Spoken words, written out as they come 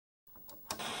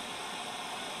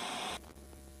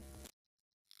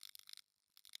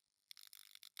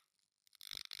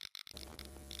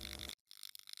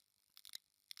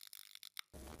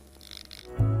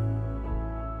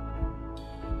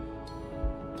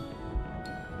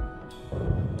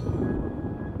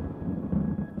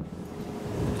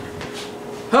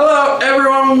Hello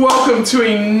everyone, welcome to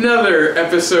another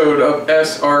episode of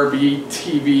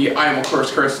SRBTV. I am of course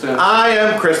Kristen. I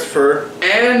am Christopher.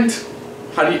 And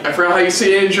I forgot how you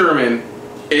say it in German.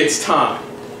 It's time.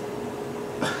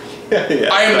 Yeah.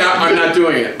 I'm not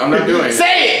doing it. I'm not doing it.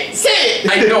 Say it! Say it!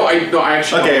 I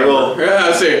actually okay, don't remember.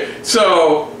 Yeah, say it.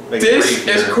 So this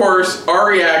is of course our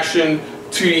reaction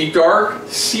to the Dark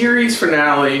series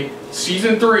finale,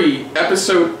 season 3,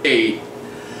 episode 8.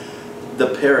 The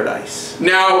Paradise.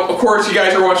 Now, of course, you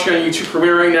guys are watching on YouTube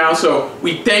Premiere right now, so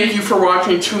we thank you for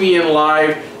watching, tuning in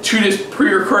live to this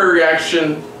pre-recorded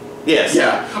reaction. Yes.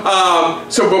 Yeah.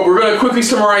 But we're going to quickly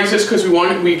summarize this because we want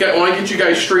to get you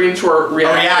guys straight into our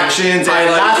reactions.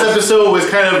 And last episode was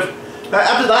kind of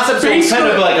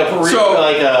like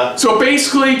a. So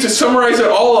basically, to summarize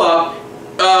it all up.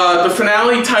 The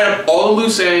finale tied up all the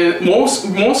loose ends,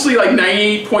 mostly like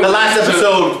 98.9%. The last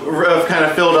episode kind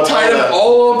of filled up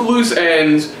all of loose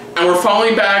ends, and we're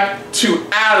finally back to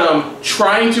Adam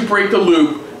trying to break the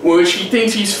loop, which he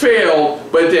thinks he's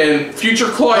failed, but then future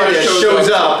Claudia shows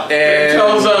up and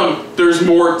tells him there's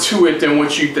more to it than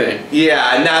what you think.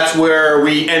 Yeah, and that's where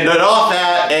we ended off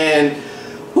at, and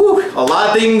whew, a lot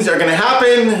of things are gonna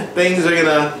happen, things are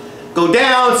gonna go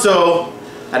down, so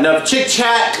enough chit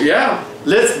chat. Yeah.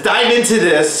 Let's dive into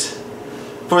this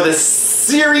for the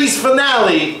series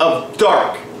finale of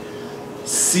Dark.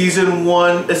 Season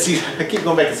 1, I keep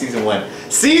going back to season 1.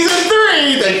 Season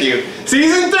 3, thank you.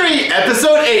 Season 3,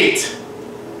 episode 8,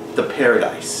 The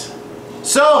Paradise.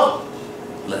 So,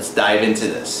 let's dive into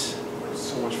this.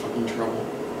 So much fucking trouble.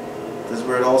 This is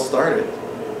where it all started.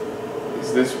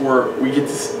 Is this where we get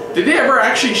this? Did they ever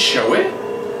actually show it?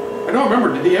 I don't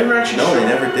remember. Did they ever actually show it? No, they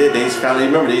never did. They just found it.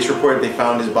 Remember, they just reported they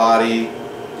found his body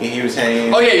and he was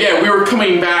hanging. Oh, yeah. We were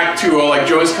coming back to, like,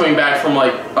 Joe's coming back from,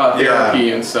 like,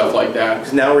 therapy and stuff like that.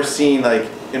 Because now we're seeing, like,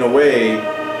 in a way, a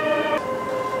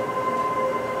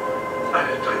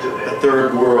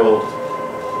third world.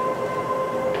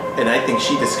 And I think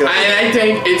she discovered. And I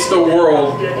think it's the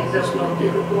world.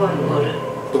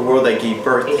 The world that gave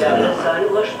birth to them.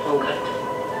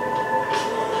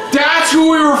 That's who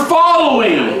we were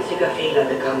following!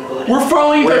 We're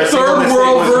following the third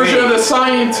world version of the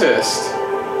scientist.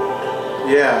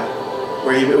 Yeah.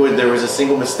 Where there was a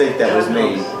single mistake that was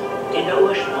made. The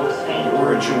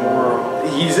origin world.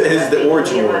 He's the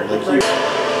origin world. Like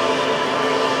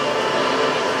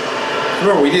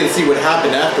remember, we didn't see what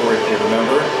happened afterwards, you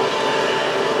remember?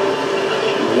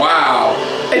 Wow.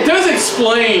 It does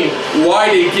explain why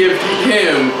they give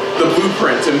him the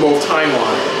blueprints in both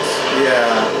timelines.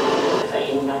 Yeah.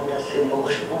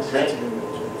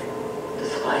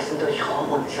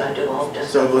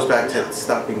 So it goes back to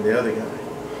stopping the other guy.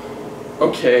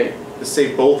 Okay. To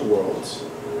save both worlds.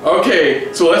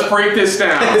 Okay, so let's break this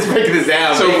down. Let's break this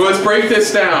down. So let's break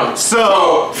this down.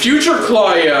 So future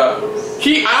Claudia,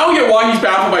 I don't get why he's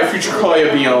baffled by future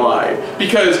Claudia being alive.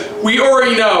 Because we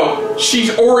already know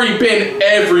she's already been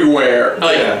everywhere.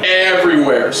 Like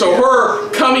everywhere. So her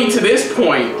coming to this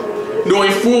point,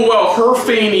 knowing full well her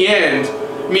fate in the end,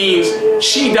 means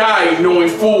she died knowing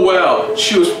full well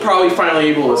she was probably finally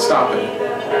able to stop it.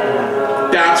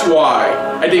 That's why.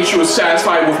 I think she was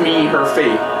satisfied with meeting her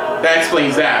fate. That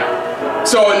explains that.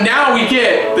 So now we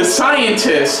get the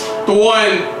scientist, the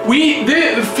one we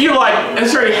didn't feel like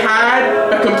necessarily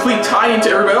had a complete tie into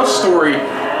everybody else's story,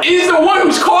 is the one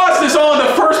who's caused this all in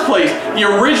the first place. The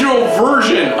original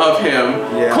version of him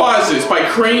caused this by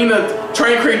trying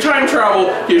to create time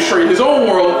travel. He destroyed his own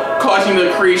world, causing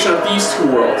the creation of these two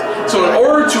worlds. So in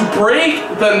order to break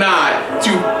the knot,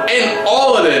 to end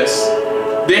all of this,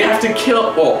 they have to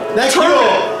kill.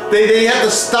 They have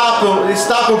to stop him. They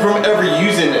stop him from ever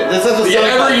using it.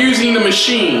 Using the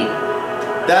machine.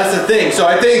 That's the thing. So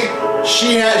I think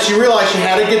she realized she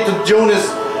had to get to Jonas.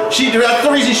 That's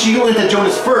the reason she went to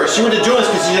Jonas first. She went to Jonas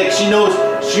because she knows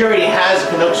she already has a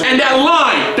connection. And that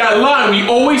line, we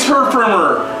always heard from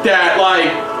her that like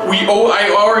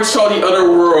I already saw the other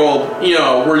world, you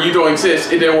know, where you don't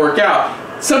exist. It didn't work out.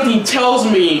 Something tells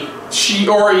me she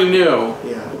already knew.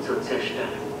 Yeah.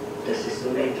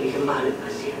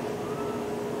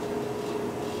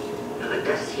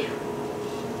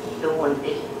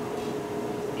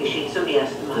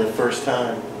 For the first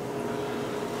time.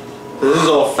 This is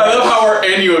all fresh. I love how we're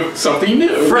ending with something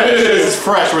new. Fresh. This is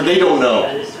fresh, where they don't know.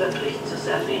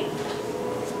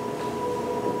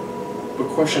 The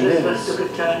question is, how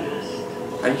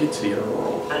do you get to the other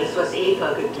world?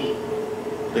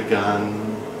 The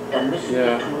gun.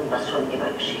 Yeah.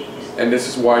 And this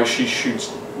is why she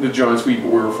shoots the Jonas we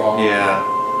were following. Yeah.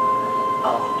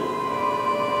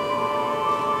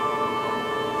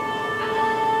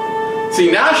 See,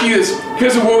 now she is,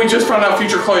 because of what we just found out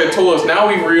Future Claudia told us, now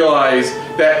we realize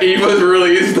that Ava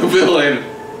really is the villain.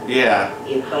 Yeah.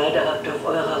 Ihr beide habt auf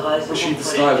eurer Reise She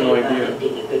still has no idea.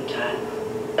 Dinge getan.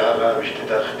 Aber habe ich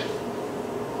gedacht,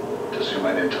 dass sie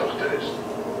meine Tochter ist.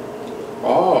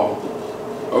 Oh.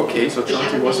 Okay, so Ich Chauncey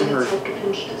habe mir wasn't die her. Zeit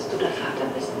gewünscht, dass du der Vater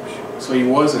bist. So he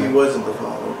wasn't. He wasn't the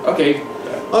father. Okay.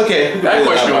 Okay. That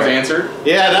question was answered.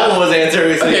 Yeah, that one was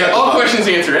answered. So Okay, all questions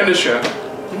answered. End of show.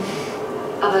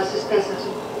 Aber es ist besser so.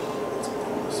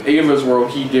 Ava's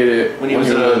world, he did it When he was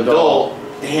an adult.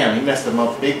 Damn, he messed him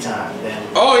up big time then.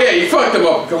 Oh yeah, he fucked him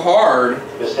up hard.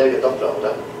 Bist Helge Doktor,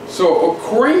 oder? So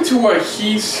according to what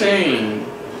he's saying,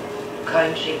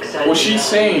 Kein Schicksal. what she's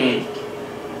saying,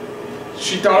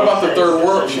 she thought about the third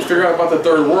world. She figured out about the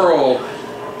third world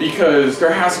because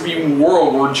there has to be a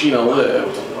world where Gina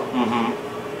lived.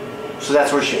 Mm-hmm. So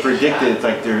that's where she predicted,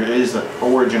 like, there is an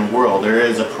origin world. There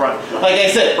is a prime. Like I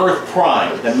said, Earth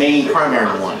Prime, the main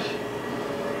primary one.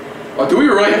 Oh, do we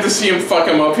really have to see him fuck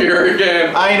him up here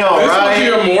again? I know, this right?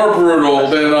 This was even more brutal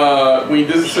than when he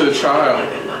did this to the child.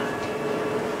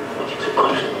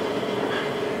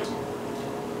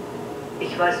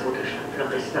 Ich weiß, wo der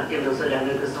Schlupfloch ist, nachdem du so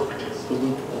lange gesucht hast.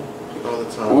 All the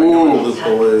time. I know what the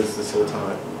loophole is this whole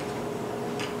time.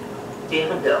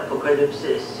 Während der Apokalypse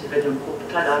ist sie über dem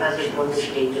Bruchteil aller Sekunde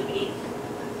stehen geblieben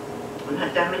und hat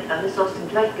damit alles aus dem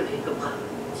Gleichgewicht gebracht.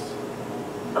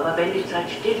 Aber wenn die Zeit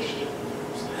stillsteht,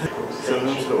 So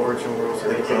into the origin world, so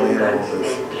they probably have all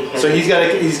this. So he's got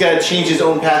to change his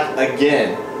own path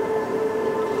again.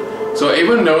 So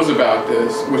Ava knows about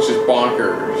this, which is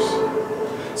bonkers.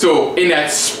 So in that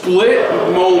split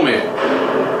moment,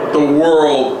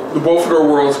 both of their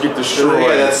worlds get destroyed.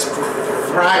 Yeah, that's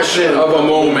fraction of a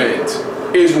moment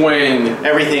is when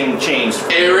everything changed.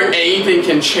 Anything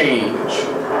can change.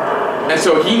 And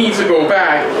so he needs to go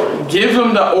back, give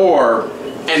them the orb,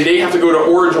 and they have to go to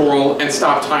Origin World and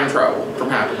stop time travel from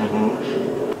happening.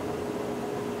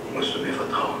 Musst du mir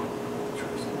vertrauen.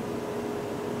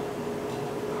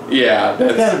 Yeah,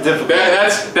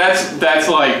 that's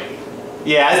like,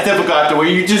 yeah, that's difficult after what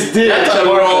you just did. That's a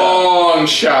long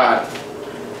shot.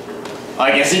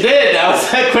 I guess he did. That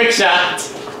was a quick shot.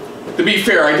 To be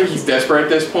fair, I think he's desperate at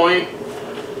this point.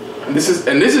 And this is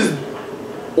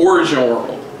Origin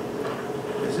World.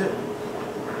 Is it?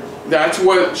 That's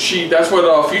what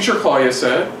Future Claudia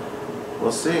said.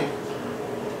 We'll see.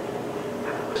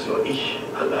 Was nur ich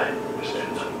allein es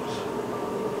ändern muss.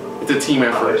 It's a team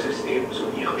Aber effort. es ist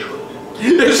ebenso ihre Schuld.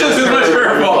 It's just as much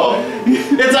her fault.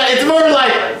 It's more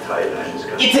like Ein Teil eines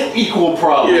it's an equal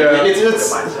problem. Yeah. It's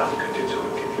Gemeinsam könnt ihr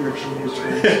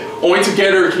zurückgehen. Only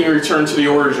together can you return to the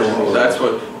Origin World. That's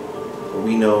what. what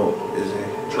we know is a.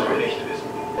 Das will ich wissen.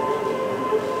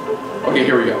 Okay,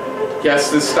 here we go. He has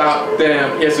to stop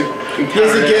them. He has to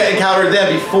encounter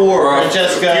them before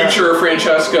Francesca. Future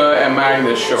Francesca and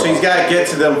Magnus show So he's up. got to get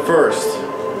to them first.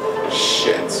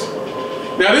 Shit.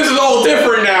 Now this is all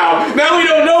different now. Now we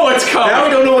don't know what's coming. Now we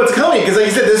don't know what's coming because, like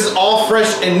you said, this is all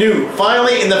fresh and new.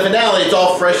 Finally, in the finale, it's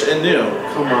all fresh and new.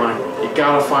 Come on, you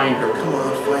gotta find her. Come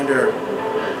on, find her.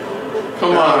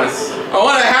 Come on. I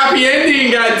want a happy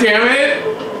ending, goddammit!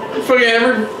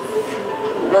 Fucking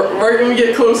right when we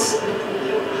get close.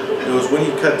 It was when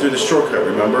he cut through the shortcut,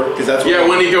 remember? Because that's Yeah,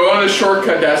 when he go on the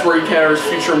shortcut, that's where he encounters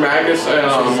Future Magnus and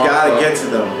so he's gotta get to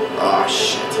them. Oh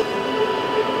shit.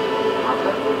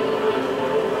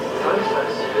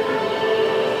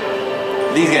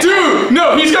 These guys. Dude,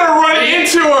 no, he's gonna run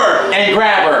into her And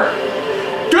grab her.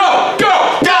 Go,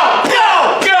 go, Go!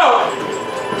 Go! go!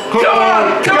 Come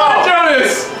on,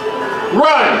 Jonas!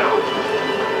 Run!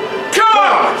 Come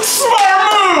on! Smart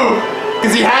move!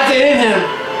 Because he has it in him.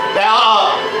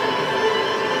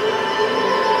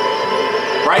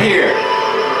 Right here.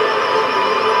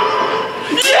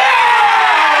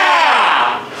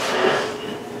 Yeah!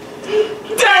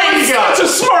 That was such a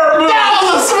smart move! That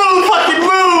was a smooth fucking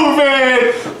move, man!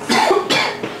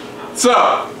 So,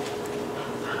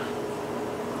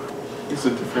 it's a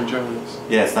different Jonas.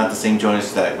 Yeah, it's not the same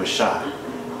Jonas that was shot.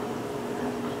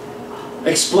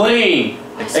 Explain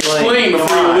Explain. before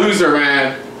Come on. you lose her,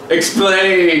 man.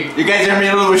 Explain. You guys are in the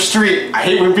middle of the street. I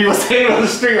hate when people say in the middle of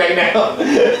the street right now.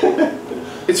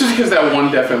 It's just because that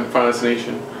one deaf in Final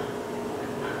Destination.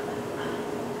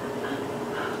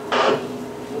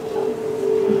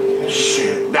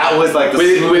 Shit. That was like the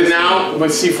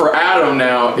But see, for Adam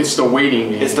now, it's the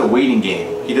waiting game. It's the waiting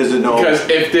game. He doesn't know. Because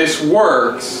if this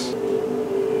works,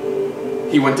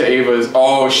 he went to Ava's.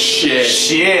 Oh shit!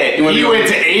 Shit. He went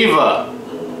to Ava.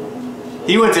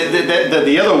 He went to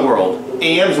the other world,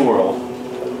 AM's world.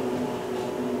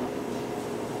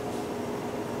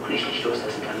 Und ich nicht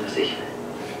loslassen kann, was ich will.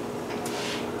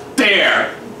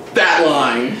 there. That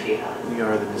line. We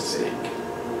are the mistake.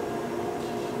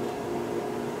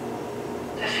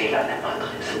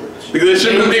 The glitch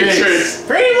in the Matrix.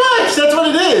 Pretty much, that's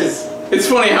what it is. It's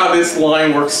funny how this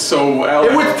line works so well.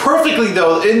 It works perfectly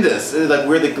though in this. Like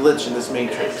we're the glitch in this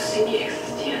Matrix. It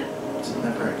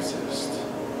never exist.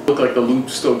 Look like the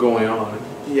loop's still going on.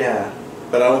 Yeah,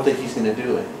 but I don't think he's gonna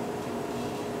do it.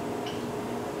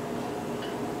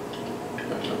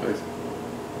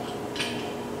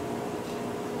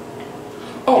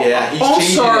 Oh, yeah, he's oh,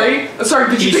 changing sorry. it. Sorry,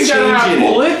 did you think that had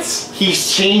bullets?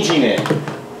 He's changing it.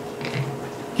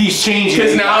 He's changing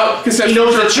it. Because he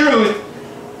knows the truth.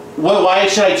 Why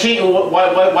should I change?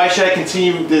 Why should I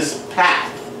continue this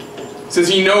path? Since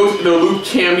he knows the loop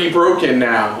can be broken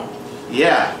now.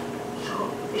 Yeah.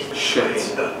 Shit.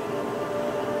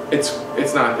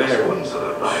 It's not there.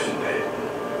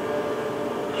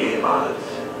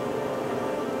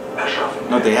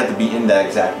 No, they had to be in that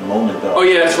exact moment though. Oh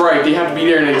yeah, that's right. They have to be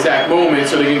there in the exact moment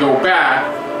so they can go back,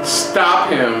 stop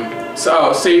him,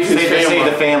 save his family. Save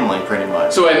the family, pretty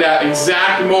much. So at that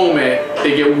exact moment,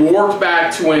 they get warped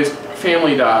back to when his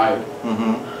family died.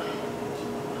 Mm-hmm.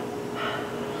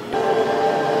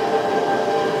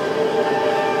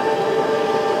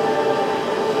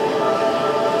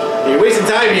 You're wasting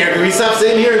time here. Can we stop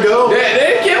sitting here and go?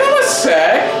 They give him a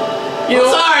sec. You know,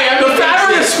 sorry, the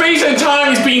fabric of space and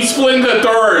time is being split into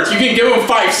thirds. You can give him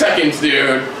 5 seconds,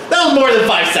 dude. That was more than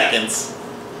 5 seconds.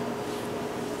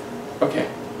 Okay.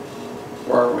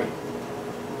 Where are we?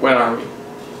 When are we?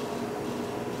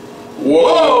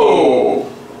 Whoa!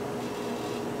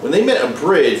 When they met a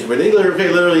bridge, were they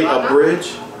literally a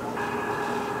bridge?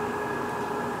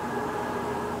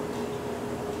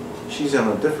 She's on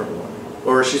a different one.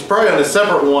 Or she's probably on a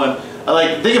separate one.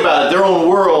 Like, think about it, their own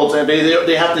worlds, and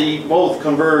they have to both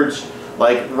converge,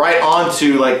 like, right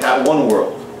onto, like, that one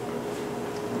world.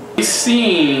 We've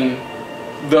seen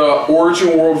the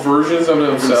origin world versions of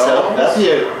themselves. That'd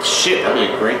be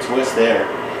a great twist there.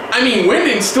 I mean,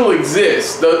 Winden still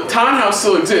exists. The townhouse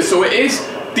still exists, so it is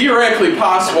theoretically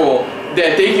possible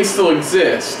that they can still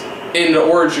exist in the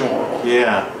origin world.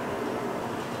 Yeah.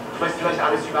 Du weißt vielleicht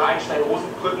alles über Einstein,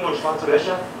 Rosenbrücken und schwarze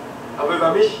Löcher, aber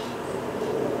über mich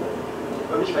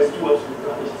weißt du absolut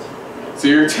gar nichts. So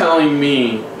you're telling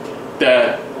me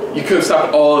that you could have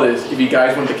stopped all of this if you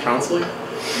guys went to counseling?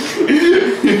 Really?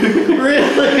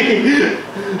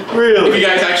 Really? If you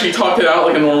guys actually talked it out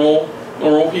like a normal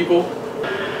people?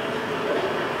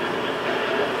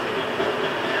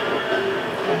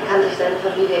 Kann sich seine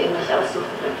Familie eben nicht aussuchen.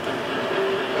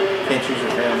 Can't choose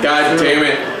your family. God damn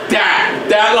it.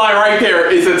 That line right there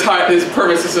is the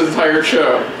purpose of this entire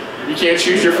show. You can't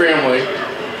choose your family.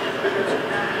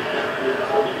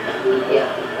 Yeah.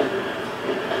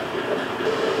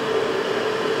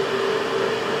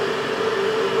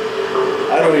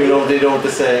 I don't even know if they know what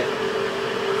to say.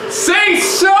 Say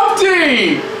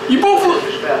something! You both...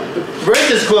 The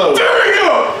bridge is closed. There we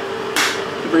go!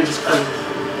 The bridge is closed.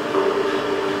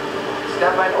 Es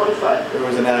gab einen Unfall. There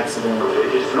was an accident.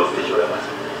 Ist lustig oder was?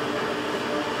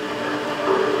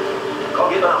 Komm,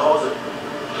 geh mal nach Hause.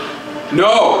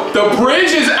 No! The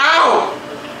bridge is out!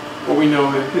 What we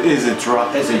know is a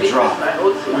drop.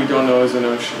 we don't know is an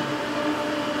ocean.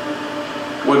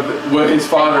 What his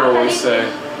father always said.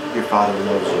 Your father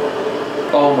loves you.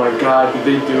 Oh my god, did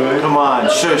they do it? Come on,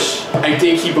 shush. I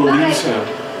think he believes him.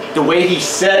 The way he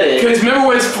said it. Because remember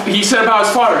what he said about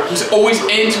his father? He's always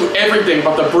into everything,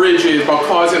 about the bridges, about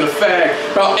cause and effect,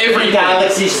 about everything.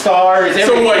 Galaxy, stars, everything.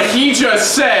 So what he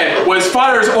just said, what his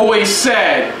father's always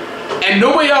said, and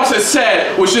nobody else has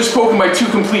said, was just spoken by 2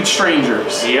 complete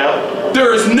strangers. Yep.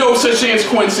 There is no such thing as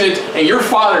coincidence, and your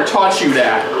father taught you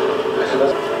that.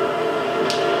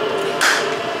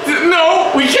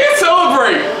 No, we can't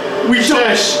celebrate. We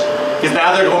shush. Because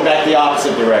now they're going back the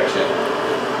opposite direction.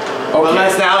 Okay.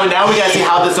 Unless now we gotta see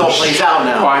how this all plays out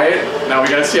now. Quiet. Now we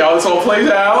gotta see how this all plays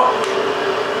out.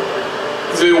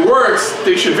 Because if it works,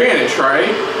 they should vanish, right?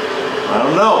 I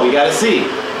don't know. We gotta see.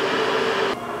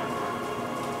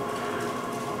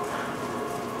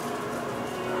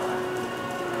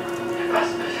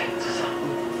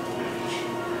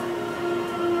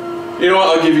 You know what?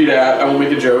 I'll give you that. I won't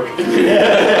make a joke.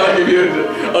 I'll give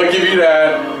you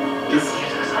that. Just...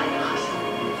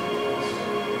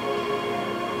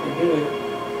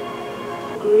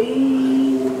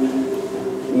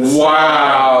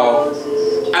 Wow.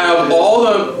 Out of all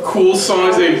the cool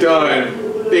songs they've done,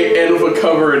 they end with a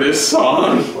cover of this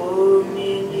song.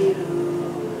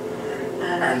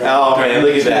 Oh man,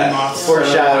 look at that.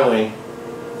 Foreshadowing.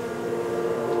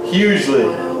 Hugely.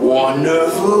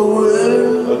 Wonderful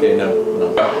world. Okay, no.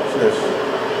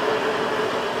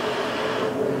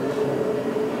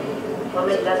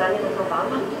 mit Lasagne noch warm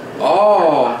machen?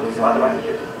 Oh, Warte mal,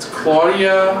 hier. it's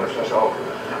Claudia, Meine Flasche auch.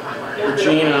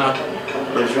 Regina.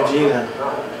 There's Regina.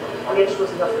 Und jetzt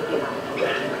stoßen wir auf Regina.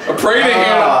 A pray to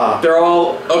Hannah. They're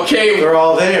all okay. They're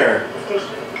all there.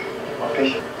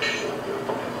 Okay.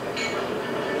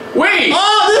 Wait!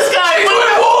 Oh, this guy!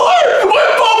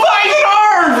 With both eyes and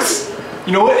arms!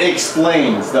 You know what? It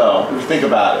explains, though, if you think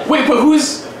about it. Wait, but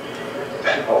who's...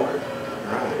 Dein Auge.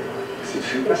 Sieht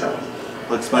viel besser aus.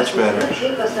 Looks much better.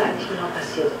 Erzähl, was da eigentlich genau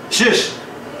passiert. Shush!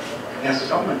 Hast du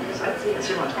es auch mal gesagt?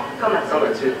 Erzähl mal, Tom. Komm, Komm,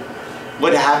 erzähl. erzähl.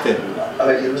 What happened?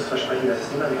 Aber ihr müsst versprechen, dass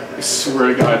es niemand weiter I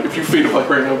swear to God, if you fade up like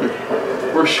right now, but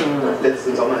we're sure.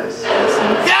 letzten Sommer ist.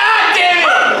 God damn it!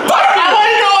 I want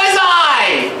to know his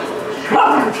eye!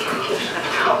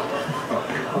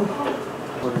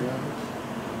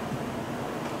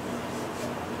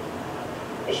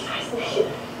 Ich weiß nicht.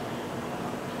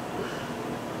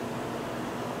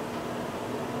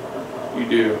 You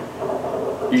do.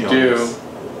 You do.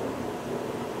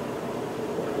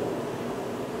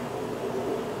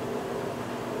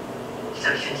 Ich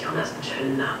glaube, ich finde Jonas einen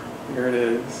schönen Namen. Here it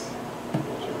is.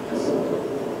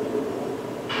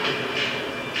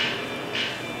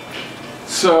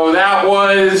 So that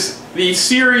was the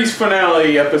series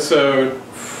finale episode.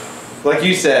 Like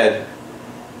you said,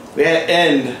 we had to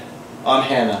end on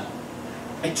Hannah.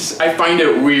 I find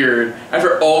it weird.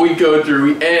 After all we go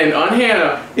through, we end on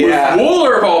Hannah Yeah. with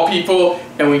Wooler of all people,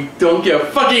 and we don't get a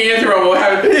fucking answer about what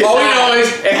happened. All we know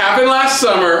is it happened last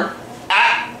summer.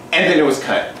 And then it was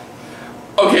cut.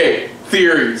 Okay,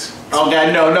 theories. Oh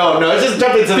god, no. Let's just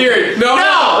jump into Theory. No.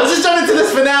 Let's just jump into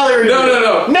this finale review.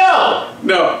 No!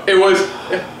 No, it was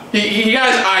he got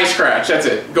his eye scratched. That's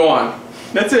it. Go on.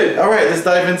 That's it. Alright, let's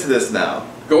dive into this now.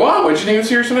 Go on. What'd you think of the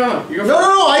series finale? You go first.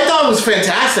 No, I thought it was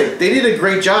fantastic. They did a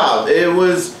great job. It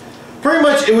was pretty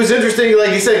much, it was interesting,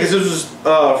 like you said, because it was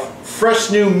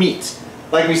fresh new meat.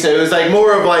 Like we said, it was like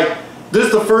more of like, this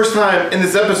is the first time in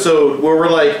this episode where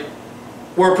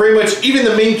we're pretty much, even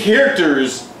the main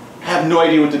characters have no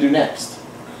idea what to do next.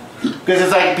 Because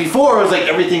it's like, before it was like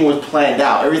everything was planned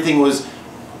out. Everything was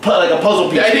like a puzzle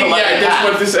piece. I think, that's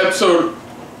what this episode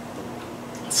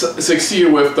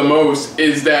succeeded with the most,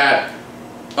 is that,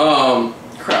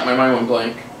 crap, my mind went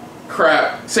blank.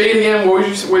 Crap. Say it again, what did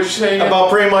you say again? About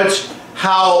pretty much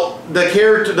how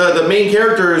the main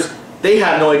characters, they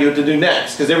had no idea what to do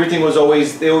next, because everything was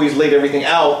they always laid everything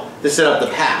out to set up the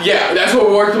path. Yeah, that's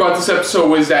what worked about this episode,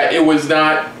 was that it was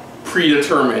not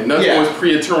predetermined. Nothing was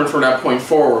predetermined from that point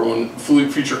forward when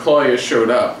future Claudia showed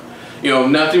up. You know,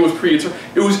 nothing was predetermined.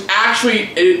 It was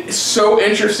actually so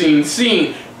interesting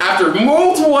seeing, after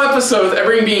multiple episodes,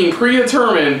 everything being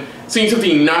predetermined, seeing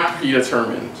something not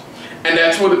predetermined. And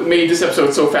that's what made this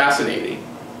episode so fascinating.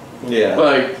 Yeah.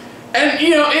 Like, and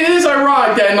you know, it is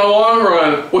ironic that in the long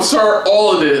run, what started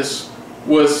all of this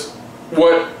was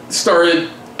what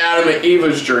started Adam and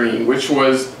Ava's journey, which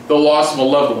was the loss of a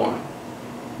loved one.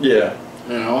 Yeah.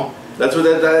 You know? That's what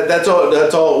that's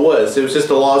all it was. It was just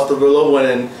the loss of a loved one,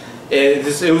 and it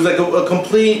was like a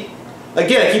complete.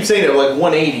 Again, I keep saying it, like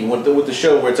 180 with the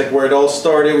show, where it's like where it all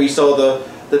started. We saw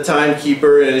the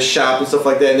timekeeper and his shop and stuff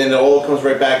like that, and then it all comes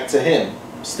right back to him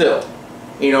still,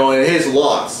 you know, and his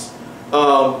loss.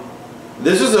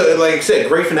 This was like I said,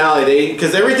 great finale.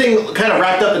 Because everything kind of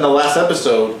wrapped up in the last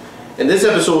episode, and this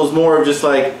episode was more of just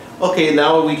like, okay,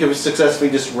 now we can successfully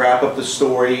just wrap up the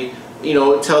story, you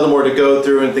know, tell them where to go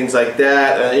through and things like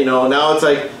that. You know, now it's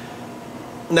like,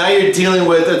 now you're dealing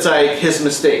with, it's like his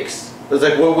mistakes. It's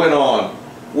like what went on,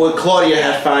 what Claudia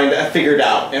had figured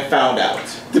out and found out.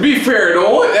 To be fair,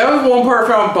 that was one part I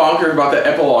found bonkers about the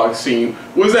epilogue scene,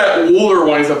 was that Wooler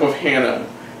winds up with Hannah.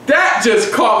 That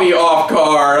just caught me off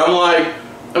guard.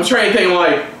 I'm trying to think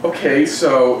like, okay,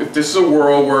 so if this is a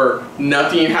world where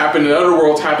nothing happened and other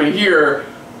worlds happen here,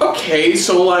 okay,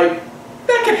 so like,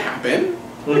 that could happen.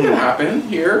 That could happen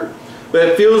here. But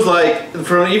it feels like,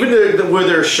 from even where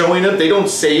they're showing it, they don't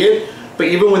say it, but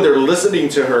even when they're listening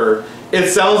to her, it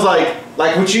sounds like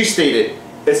what you stated,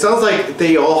 it sounds like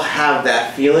they all have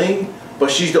that feeling, but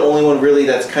she's the only one really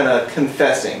that's kind of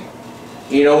confessing.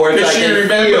 You know, where it's like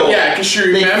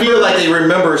they feel like they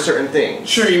remember certain things.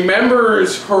 She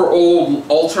remembers her old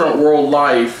alternate world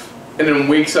life and then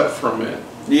wakes up from it.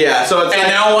 Yeah, so it's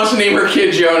now wants to name her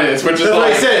kid Jonas, which is like,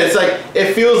 like I said, it's like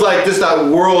it feels like just that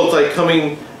world's like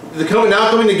coming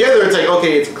together. It's like,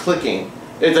 okay, it's clicking.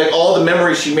 It's like all the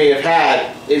memories she may have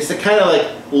had. It's kind of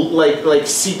like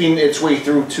seeping its way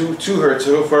through to her.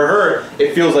 So for her,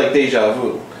 it feels like deja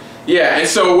vu. Yeah, and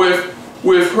so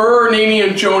with her naming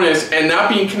him Jonas and not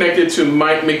being connected to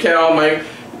Mike,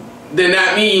 then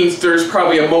that means there's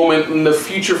probably a moment in the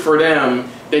future for them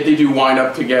that they do wind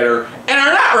up together and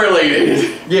are not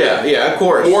related. Yeah, of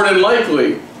course. More than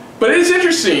likely. But it's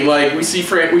interesting. Like we see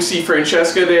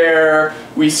Francesca there.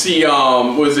 We see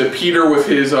was it Peter with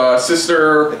his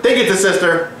sister? I think it's a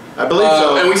sister. I believe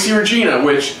so. And we see Regina,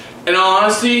 which, in all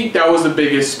honesty, that was the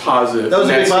biggest positive. That was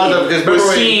a big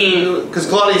positive because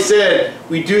Claudia said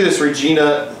we do this.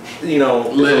 Regina, is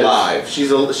alive. She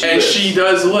lives. She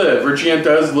does live. Regina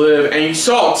does live, and you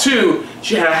saw too.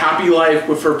 She had a happy life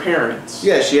with her parents.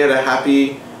 Yeah, she had a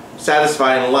happy,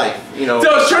 satisfying life. So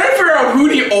I was trying to figure out who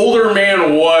the older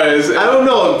man was. I don't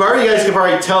know. Part of you guys could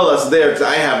probably tell us there because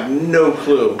I have no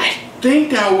clue. I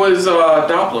think that was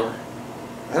Doppler.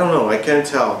 I don't know. I can't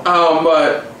tell.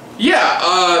 But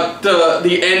yeah,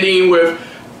 the ending with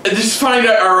just find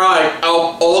out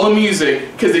all the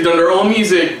music because they've done their own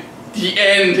music. The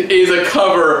end is a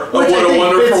cover of What a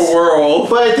Wonderful World.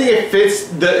 But I think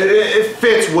it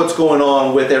fits what's going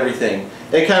on with everything.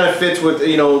 It kind of fits with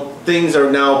things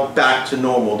are now back to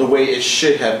normal the way it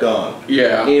should have gone.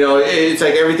 Yeah. It's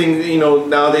like everything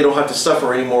now they don't have to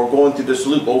suffer anymore going through this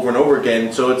loop over and over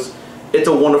again. So it's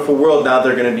a wonderful world now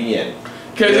they're going to be in.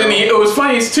 Because it was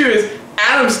funny too is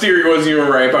Adam's theory wasn't even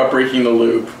right about breaking the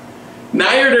loop.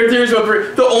 Neither of their theories about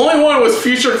the only one was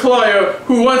future Claudia,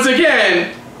 who once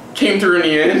again came through in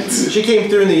the end. She came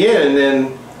through in the end,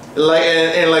 and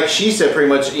like she said, pretty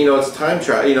much, it's time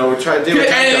travel. We're trying to do time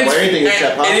travel. Anything is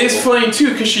possible. And it's funny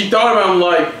too because she thought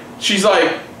about him she's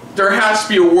like, there has to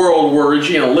be a world where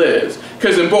Regina lives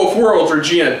because in both worlds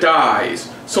Regina dies.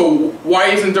 So why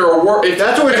isn't there a world? If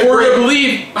we're to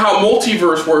believe how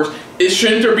multiverse works,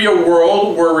 shouldn't there be a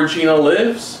world where Regina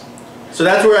lives? So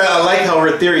that's where I like how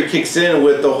her theory kicks in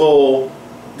with the whole,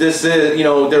 there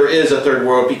is a third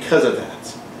world because of that.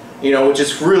 Which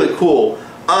is really cool.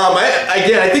 I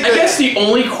guess the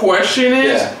only question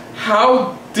is,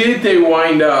 how did they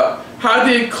wind up? How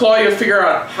did Claudia figure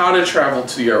out how to travel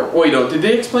to the other? Wait, no, did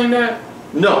they explain that?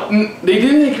 No. They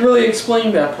didn't really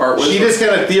explain that part. She just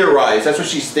kind of theorized. That's what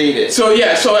she stated. So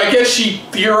yeah, I guess she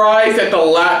theorized that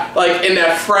in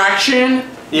that fraction,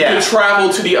 you could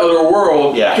travel to the other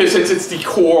world. Yeah. Because since it's the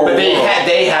core But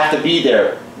they have to be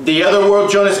there. The other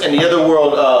world, Jonas, and the other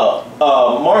world,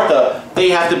 Martha, they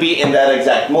have to be in that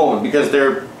exact moment because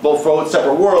they're both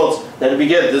separate worlds that we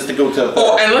get this to go to.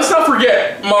 Oh, and let's not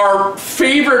forget our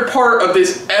favorite part of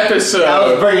this episode.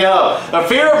 I was bringing up a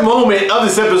favorite moment of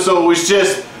this episode was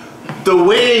just the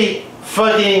way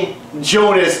fucking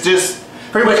Jonas just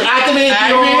pretty much activated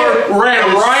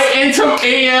ran right into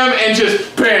AM and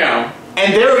just bam.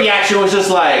 And their reaction was just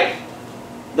like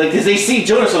because they see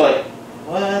Jonas, they're like,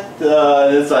 what the?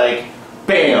 And it's like,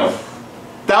 bam.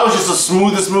 That was just the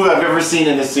smoothest move I've ever seen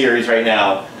in this series right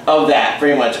now. Of that,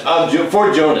 pretty much,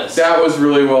 for Jonas. That was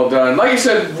really well done. Like I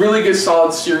said, really good,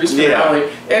 solid series finale.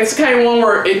 Yeah. It's kind of one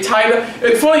where it tied up.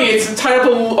 It's funny. It's tied up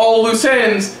all loose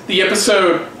ends. The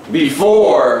episode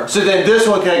before. So then this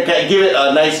one can give it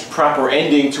a nice proper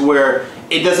ending to where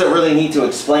it doesn't really need to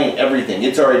explain everything.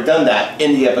 It's already done that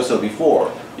in the episode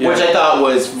before. Yeah. Which I thought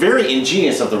was very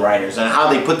ingenious of the writers and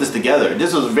how they put this together.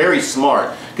 This was very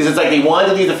smart because it's like they wanted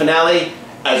to leave the finale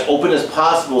as open as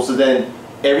possible, so then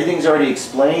everything's already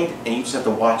explained, and you just have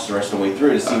to watch the rest of the way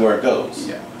through to see where it goes.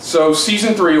 Yeah. So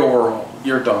season 3 overall,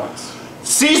 your thoughts?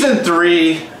 Season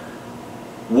 3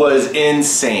 was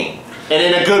insane, and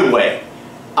in a good way.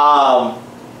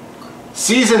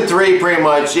 Season 3 pretty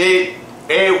much it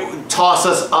tossed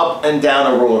us up and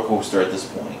down a roller coaster at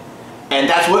this point. And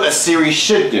that's what a series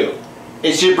should do.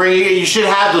 It should you should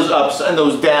have those ups and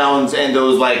those downs and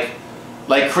those like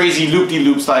crazy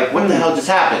loop-de-loops, like what the hell just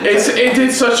happened? It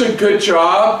did such a good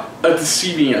job of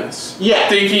deceiving us. Yeah.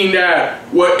 Thinking that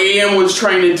what AM was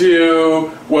trying to do,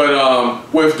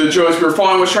 what with the Jonas we were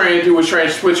following was trying to do, was trying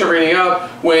to switch everything up,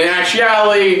 when in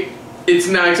actuality, it's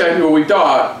not exactly what we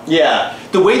thought. Yeah.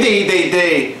 The way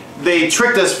they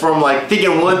tricked us from like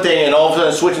thinking one thing and all of a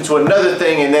sudden switching to another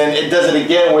thing, and then it does it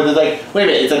again where they're like, wait a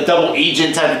minute, it's a double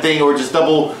agent type of thing or just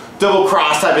double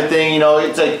cross type of thing,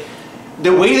 it's like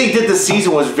the way they did the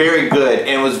season was very good and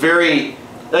it was very,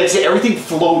 like I said, everything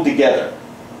flowed together.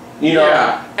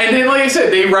 Yeah. And then like I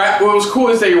said, what was cool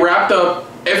is they wrapped up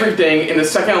everything in the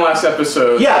second to last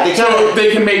episode. Yeah,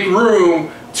 they can make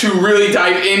room to really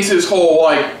dive into this whole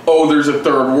there's a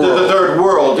third world. The third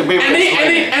world.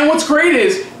 And what's great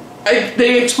is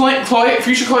they explain,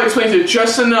 Future Claudia explains it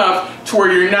just enough to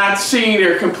where you're not sitting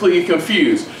there completely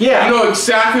confused. Yeah. You know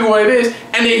exactly what it is.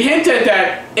 And they hint at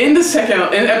that in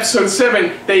episode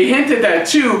 7, they hinted that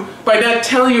too by not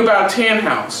telling you about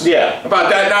Tannhaus. Yeah. About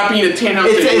that not being a Tannhaus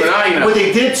that you and I know. What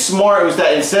they did smart was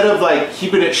that instead of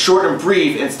keeping it short and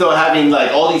brief and still having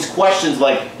all these questions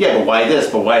yeah, but why this,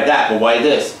 but why that, but why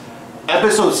this?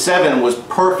 episode 7 was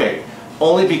perfect,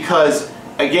 only because,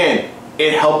 again,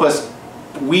 it helped us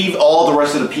weave all the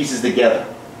rest of the pieces together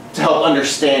to help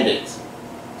understand it.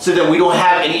 So that we don't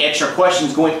have any extra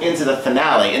questions going into the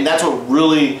finale. And that's what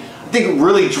really, I think,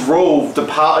 really drove the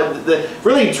drove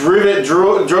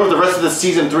the rest of the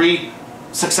season 3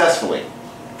 successfully.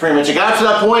 Pretty much, it got to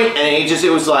that point, and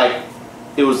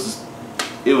it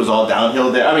was all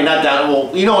downhill there. I mean, not down.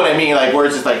 Well, you know what I mean, like where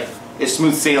it's just like it's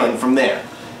smooth sailing from there.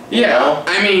 You know?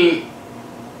 I mean,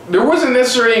 there wasn't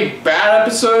necessarily bad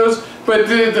episodes, but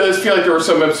it does feel like there were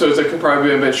some episodes that could probably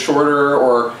be a bit shorter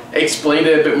or explained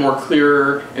it a bit more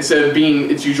clear instead of being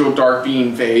its usual Dark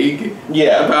being vague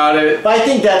about it. But I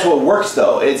think that's what works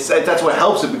though. That's what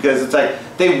helps it, because it's like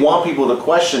they want people to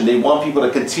question, they want people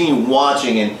to continue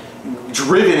watching and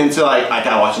driven into like, I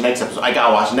gotta watch the next episode, I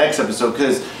gotta watch the next episode,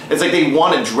 because it's like they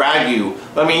want to drag you.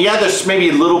 I mean, yeah, there's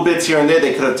maybe little bits here and there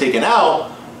they could have taken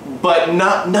out, but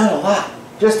not a lot.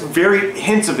 Just very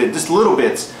hints of it, just little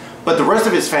bits. But the rest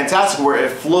of it's fantastic, where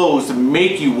it flows to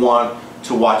make you want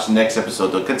to watch the next episode,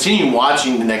 to continue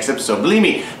watching the next episode. Believe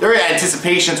me, there are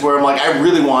anticipations where I'm like, I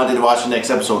really wanted to watch the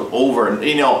next episode over, and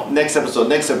next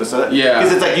episode. Yeah.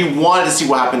 Because it's like you wanted to see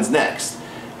what happens next.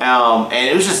 And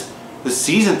it was just, the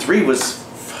season 3 was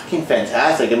fucking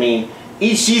fantastic. I mean,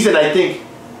 each season, I think,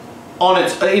 on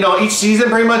its, each season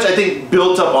pretty much, I think,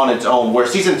 built up on its own, where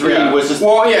season 3 was just...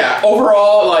 Well, yeah,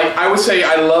 overall, like, I would say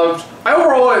I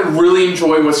really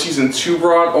enjoyed what season 2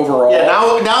 brought overall. Yeah,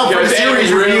 now for the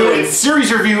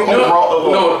series review,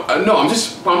 overall... No,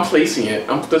 I'm placing it.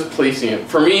 I'm just placing it.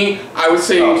 For me, I would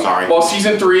say, while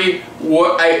season 3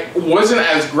 wasn't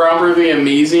as groundbreakingly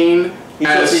amazing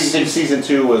as... Season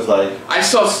 2 was like... I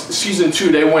saw season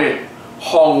 2, they went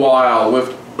hog wild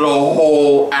with the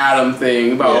whole Adam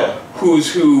thing about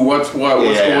who's who, what's going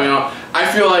on.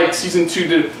 I feel like season 2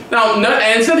 did... Now,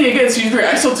 and it's nothing against season 3.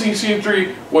 I still think season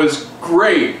 3 was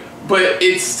great, but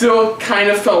it still kind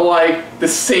of felt like the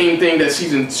same thing that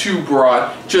season 2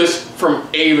 brought, just from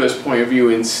Ava's point of view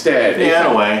instead. Yeah,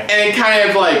 in a way. And it kind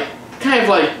of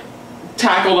like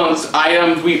tackled on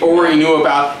items we already knew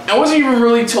about. And it wasn't even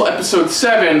really till episode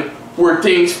 7 where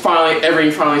everything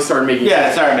finally started making sense. Yeah,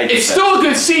 it started making sense. It's still a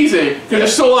good season, because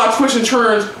there's still a lot of twists and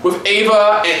turns with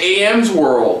Ava and AM's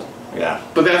world. Yeah.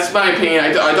 But that's my opinion.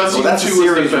 I thought season 2 was that's a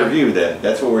series review then.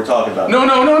 That's what we're talking about.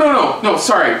 No,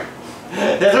 sorry.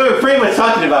 That's what we're pretty much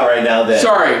talking about right now then.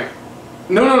 Sorry.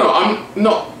 I'm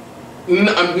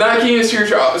not getting a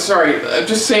serious... sorry, I'm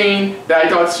just saying that I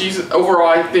thought overall,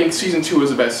 I think season 2 was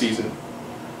the best season.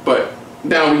 But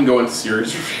now we can go into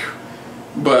series review.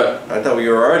 But I thought we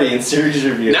were already in series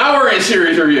review. Now we're in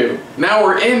series review. Now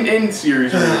we're in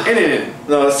series review.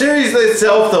 No, the series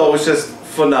itself though was just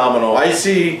phenomenal. I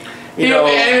see, you know,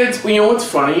 and it's, what's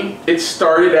funny? It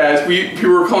started as people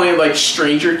were calling it like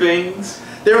Stranger Things.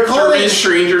 They were calling German it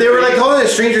Stranger. They were like calling it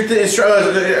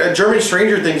German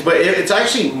Stranger Things, but it's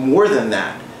actually more than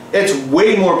that. It's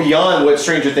way more beyond what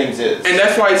Stranger Things is. And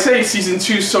that's why I say season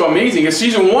 2 is so amazing. Because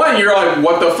season 1, you're like,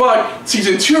 what the fuck?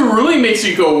 Season 2 really makes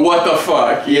you go, what the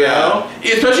fuck? You know?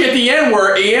 Especially at the end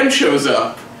where AM shows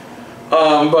up.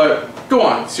 But go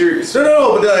on, serious.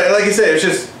 No, but like I said, it's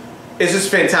just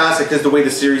fantastic because the way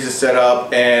the series is set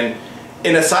up, and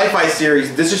in a sci-fi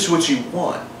series, this is what you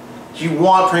want. You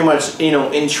want pretty much,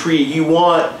 intrigue. You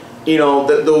want,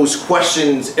 those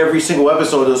questions every single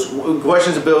episode. Those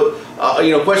questions about,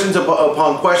 questions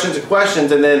upon questions and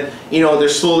questions, and then, they're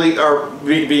slowly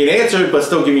being answered, but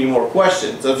still giving you more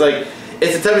questions. So it's like,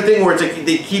 it's the type of thing where it's like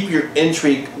they keep your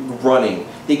intrigue running.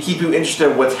 They keep you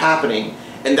interested in what's happening,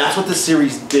 and that's what the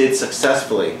series did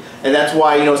successfully. And that's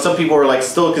why, some people are like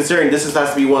still considering this has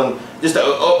to be one, just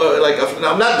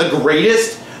not the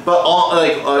greatest, but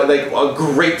like a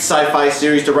great sci-fi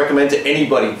series to recommend to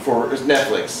anybody for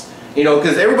Netflix.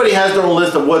 Because everybody has their own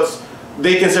list of what's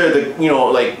they consider the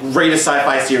greatest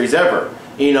sci-fi series ever.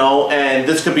 And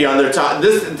this could be on their top.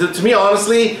 This, to me,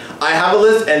 honestly, I have a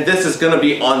list, and this is gonna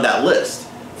be on that list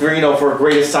for for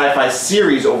greatest sci-fi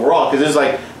series overall. Because it's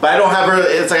like, but I don't have.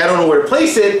 It's like I don't know where to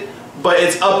place it, but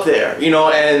it's up there.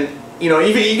 And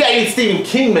even you got Stephen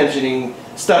King mentioning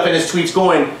stuff in his tweets,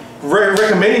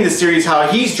 recommending the series, how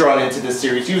he's drawn into this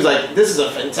series. He was like, this is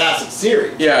a fantastic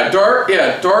series. Dark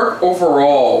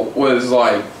overall was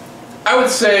like, I would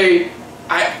say,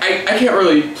 I can't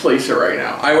really place it right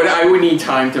now. I would need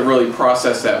time to really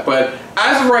process that. But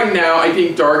as of right now, I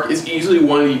think Dark is easily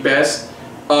one of the best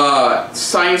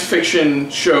science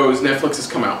fiction shows Netflix has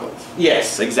come out with.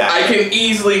 Yes, exactly. I can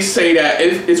easily say that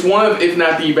it's one of, if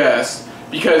not the best,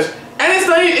 because. And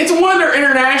it's one of their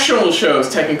international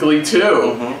shows technically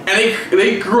too, and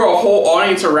they grew a whole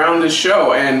audience around this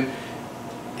show, and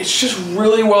it's just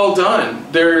really well done.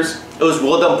 It was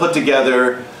well done, put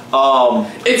together.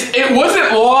 It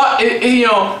wasn't you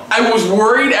know, I was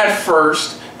worried at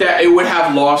first that it would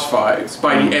have lost vibes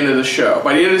by the end of the show.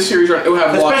 By the end of the series, it would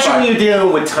have lost vibes. Especially when you're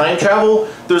dealing with time travel,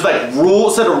 there's like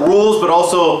set of rules, but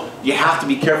also you have to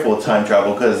be careful with time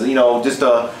travel because, you know, just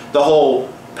the whole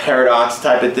paradox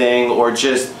type of thing, or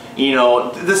just, you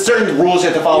know, there's certain rules you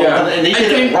have to follow. Yeah. And they I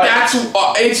think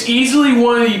it's easily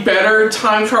one of the better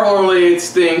time travel related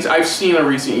things I've seen in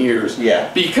recent years.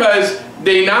 Yeah. Because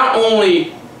they not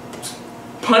only,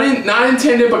 not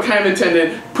intended but kind of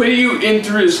intended, put you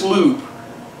into this loop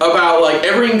about like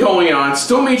everything going on,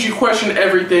 still made you question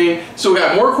everything, so we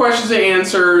got more questions than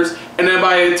answers, and then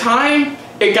by the time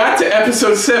it got to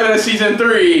episode 7 of season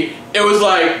 3, it was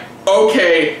like,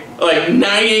 okay, like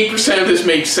 98% of this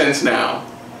makes sense now.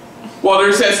 Well,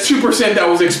 there's that 2% that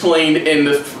was explained in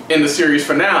the series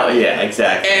finale. Yeah,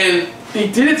 exactly. And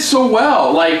they did it so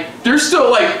well. Like, there's still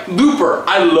like Looper.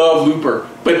 I love Looper,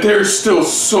 but there's still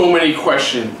so many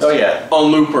questions. Oh yeah.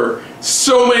 On Looper.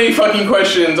 So many fucking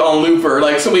questions on Looper.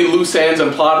 Like so many loose ends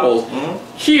and plot holes.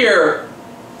 Mm-hmm. Here,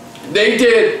 they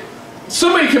did.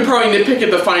 Somebody could probably nitpick it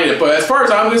to find it, but as far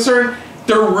as I'm concerned,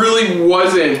 there really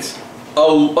wasn't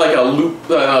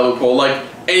loophole, like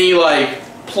any like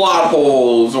plot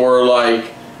holes or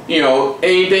like, you know,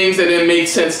 any things that didn't make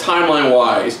sense timeline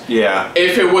wise. Yeah.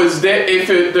 If it was that, if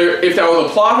that was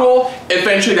a plot hole,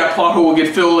 eventually that plot hole will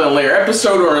get filled in a later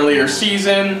episode or in a later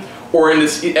season or in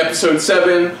this episode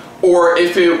 7, or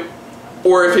if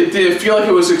it didn't feel like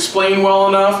it was explained well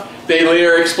enough, they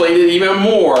later explained it even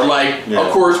more. Like, yeah.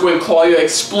 Of course, when Claudia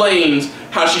explains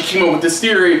how she came up with this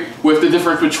theory with the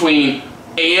difference between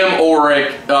A.M.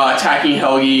 Ulrich attacking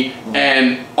Helgi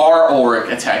and R.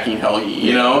 Ulrich attacking Helgi,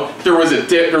 you know? There was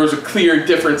a clear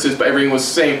differences, but everything was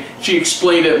the same. She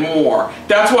explained it more.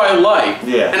 That's what I like.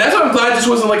 Yeah. And that's why I'm glad this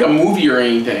wasn't like a movie or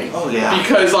anything. Oh, yeah.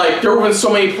 Because, like, there were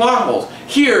so many plot holes.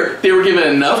 Here, they were given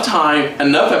enough time,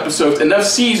 enough episodes, enough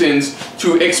seasons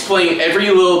to explain every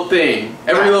little thing,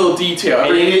 every little detail.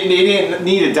 And they didn't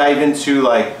need to dive into,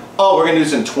 like, oh, we're going to do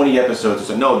this in 20 episodes.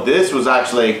 So, no, this was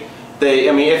actually...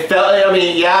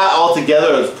 yeah,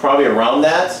 altogether it was probably around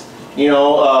that, you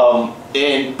know,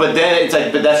 but then it's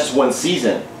like, but that's just one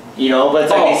season, you know, but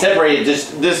it's like they separated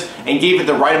this and gave it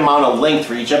the right amount of length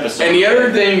for each episode. And the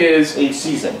other thing is... each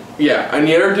season. Yeah, and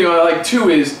the other thing I like too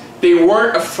is they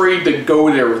weren't afraid to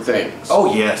go there with things.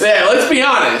 Oh, yes. Yeah, let's be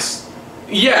honest.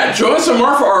 Yeah, Jonas and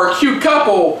Marfa are a cute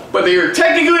couple, but they are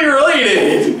technically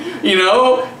related, you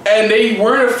know? And they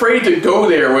weren't afraid to go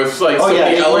there with like so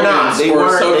many elements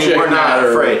or subject matter. Not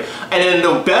afraid. And then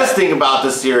the best thing about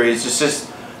this series is just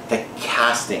the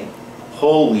casting.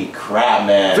 Holy crap,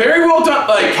 man. Very well done.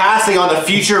 Like the casting on the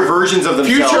future versions of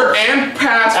themselves. Future and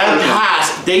past. And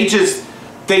past.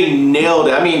 They nailed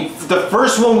it. I mean, the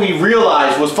first one we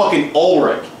realized was fucking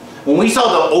Ulrich. When we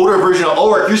saw the older version of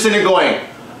Ulrich, you're sitting there going,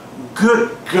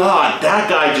 good God, that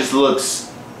guy just looks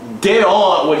dead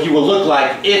on what he would look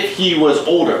like if he was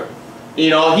older. You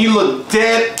know, he looked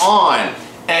dead on.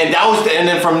 And that was and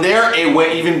then from there it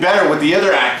went even better with the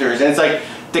other actors. And it's like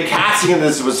the casting in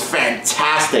this was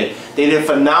fantastic. They did a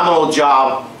phenomenal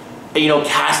job, you know,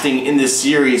 casting in this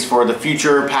series for the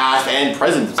future, past, and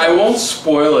present. I won't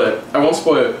spoil it.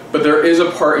 But there is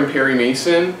a part in Perry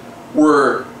Mason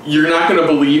where you're not going to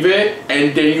believe it,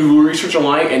 and then you research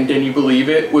online, and then you believe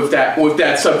it with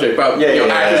that subject about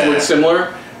actors look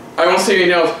similar. I won't say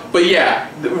anything else, but yeah,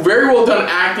 very well done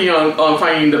acting on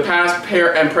finding the past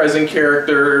and present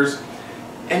characters,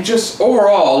 and just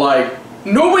overall, like,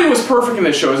 nobody was perfect in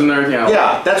this show, isn't there? Anything else?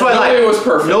 Yeah, that's why nobody was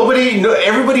perfect.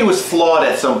 Everybody was flawed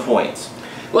at some point.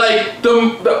 Like,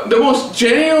 the most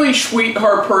genuinely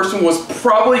sweetheart person was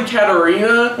probably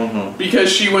Katarina, because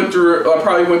she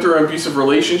probably went through an abusive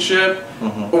relationship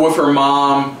with her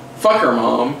mom. Fuck her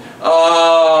mom.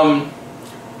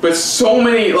 But so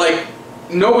many, like,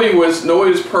 nobody was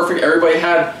perfect. Everybody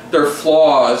had their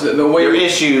flaws. Their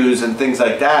issues and things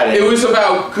like that. It was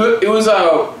about good. It was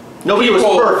nobody was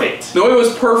perfect. Nobody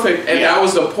was perfect, and that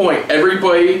was the point.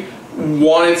 Everybody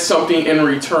wanted something in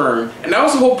return, and that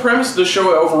was the whole premise of the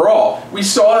show overall. We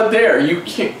saw it there. You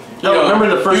can't. Remember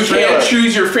the first trailer? You can't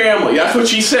choose your family. That's what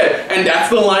she said, and that's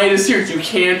the line of the series. You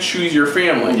can't choose your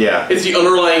family. Yeah, it's the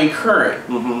underlying current.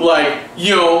 Like,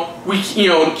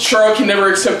 Charlotte can never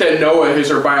accept that Noah is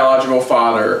her biological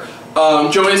father.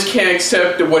 Jonas can't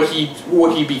accept what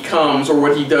he becomes or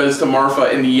what he does to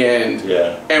Marfa in the end.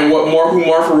 Yeah. And who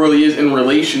Marfa really is in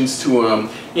relations to him.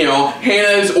 You know,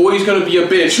 Hannah is always going to be a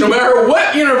bitch no matter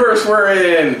what universe we're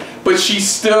in. But she's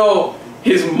still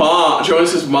his mom,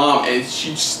 Jonas's mom, and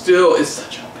she still is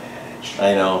such a bitch. age.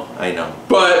 I know.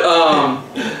 But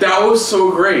that was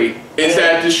so great. Is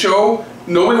that the show?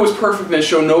 Nobody was perfect in the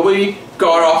show. Nobody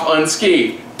got off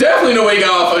unscathed. Definitely nobody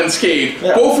got off unscathed.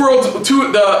 Yeah. Both worlds, the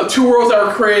two worlds that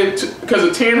were created because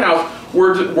of Tannhaus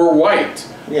were wiped.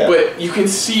 Yeah. But you can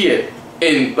see it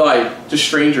in like the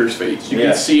stranger's face. You Yeah.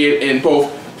 can see it in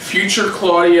both future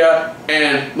Claudia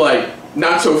and like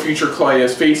not so future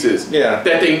Claudia's faces. Yeah.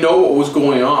 That they know what was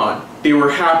going on. They were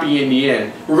happy in the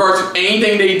end. Regardless of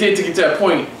anything they did to get to that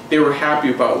point, they were happy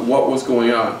about what was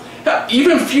going on. Hell,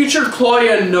 even future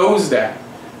Claudia knows that.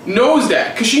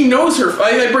 Because she knows her.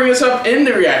 I bring this up in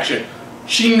the reaction.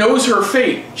 She knows her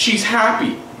fate. She's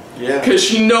happy. Yeah. Because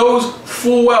she knows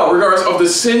full well, regardless of the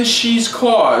sins she's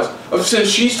caused, of the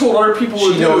sins she's told other people to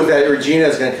do. She knows that Regina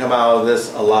is going to come out of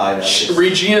this alive.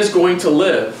 Regina's going to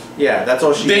live. Yeah, that's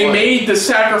all she They wanted. made the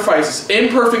sacrifices.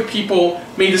 Imperfect people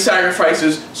made the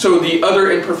sacrifices so the other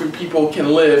imperfect people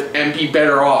can live and be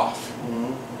better off.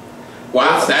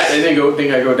 Wow, I didn't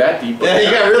think I'd go that deep. Yeah,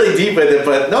 you got really deep with it,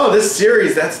 but no, this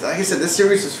series, that's like I said, this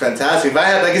series is fantastic. If I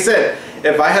had, like I said,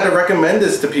 if I had to recommend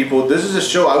this to people, this is a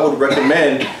show I would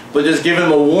recommend, but just give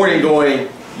them a warning going,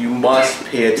 you must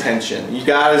pay attention. You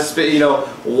gotta,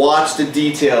 watch the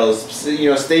details,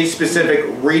 stay specific,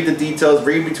 read the details,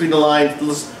 read between the lines,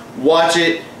 just watch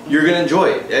it, you're gonna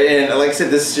enjoy it. And like I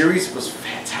said, this series was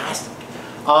fantastic.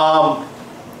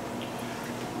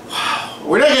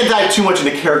 We're not going to dive too much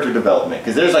into character development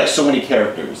because there's like so many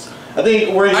characters. I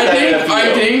think we're.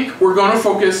 I think we're going to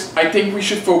focus. I think we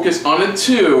should focus on the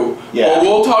two. Yeah. But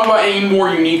we'll talk about any more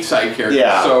unique side characters.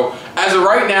 Yeah. So as of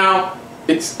right now,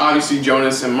 it's obviously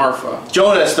Jonas and Marfa.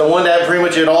 Jonas, the one that pretty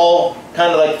much it all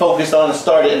kind of like focused on and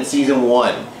started in season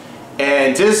 1,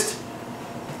 and just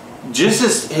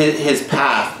his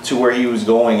path to where he was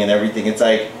going and everything. It's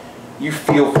like you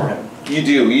feel for him. You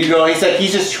do.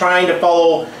 He's just trying to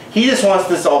follow. He just wants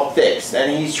this all fixed,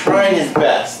 and he's trying his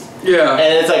best. Yeah.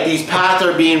 And it's like these paths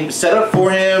are being set up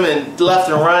for him, and left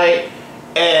and right,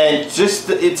 and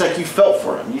it's like you felt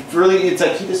for him. It's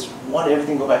like he just wanted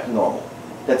everything to go back to normal.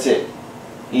 That's it.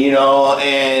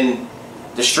 And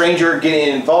the stranger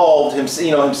getting involved,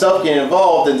 himself getting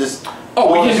involved, and just.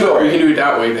 Oh, we can do it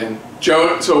that way then.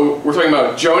 So we're talking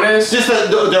about Jonas. Just their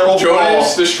overall.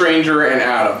 Jonas, the stranger, and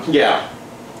Adam. Yeah.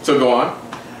 So go on.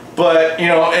 But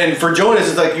and for Jonas,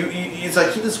 it's like it's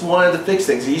like he just wanted to fix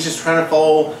things. He's just trying to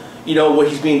follow, what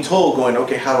he's being told. Going,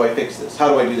 okay, how do I fix this? How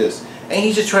do I do this? And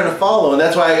he's just trying to follow. And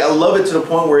that's why I love it to the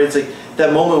point where it's like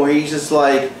that moment where he's just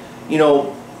like,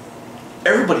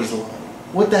 everybody's lying.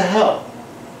 What the hell?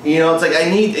 It's like I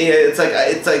need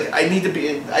to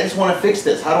be. I just want to fix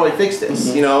this. How do I fix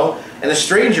this? And the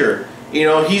stranger, he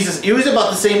was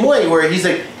about the same way where he's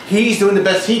like he's doing the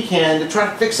best he can to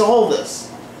try to fix all this.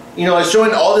 It's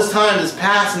showing all this time, this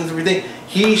past and everything.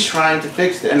 He's trying to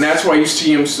fix this. And that's why you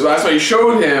see him. So that's why you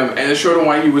showed him, and it showed him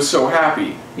why he was so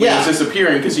happy when he was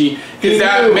disappearing, because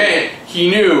that meant he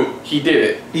knew he did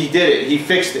it. He did it. He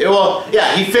fixed it. Well,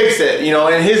 yeah, he fixed it.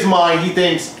 In his mind, he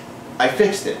thinks, I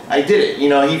fixed it. I did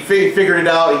it. He figured it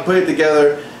out. He put it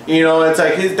together. It's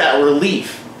like that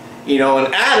relief.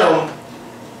 And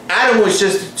Adam was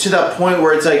just to that point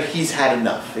where it's like he's had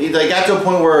enough. He got to a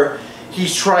point where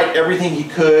he's tried everything he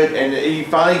could, and he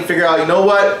finally figured out,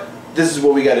 what? This is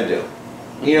what we got to do.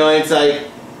 It's like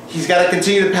he's got to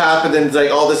continue the path, but then it's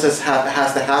like all this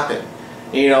has to happen.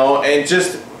 And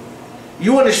just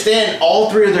you understand all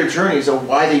three of their journeys of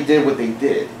why they did what they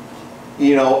did.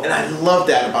 And I love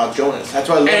that about Jonas. That's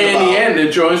what I love about. And in the end,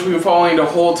 the Jonas we've been following the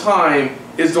whole time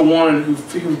is the one who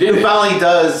did it. Who finally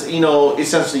does,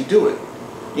 essentially do it.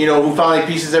 Who finally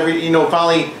pieces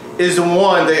finally is the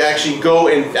one that actually go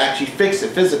and actually fix it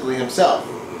physically himself.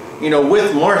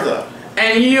 With Martha.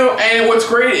 And and what's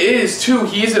great is too,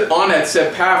 he isn't on that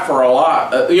set path for a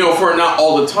lot. For not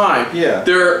all the time. Yeah.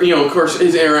 There, of course,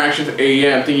 his interactions with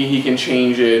AM, thinking he can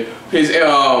change it. His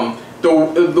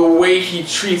the way he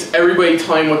treats everybody,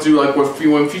 telling him what to do, like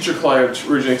when Future Claudia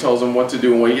originally tells him what to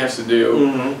do and what he has to do.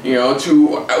 Mm-hmm.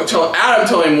 To tell Adam,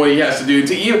 telling him what he has to do.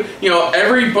 To even,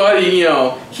 everybody,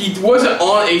 he wasn't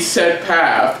on a set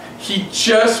path. He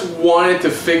just wanted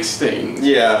to fix things.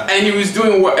 Yeah. And he was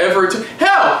doing whatever to.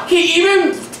 Hell, he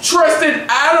even trusted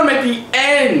Adam at the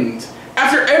end.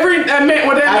 After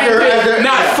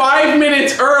not 5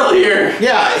 minutes earlier.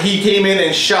 Yeah, he came in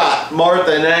and shot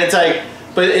Martha, and then it's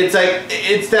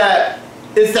that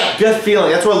gut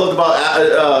feeling. That's what I love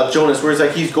about Jonas, where it's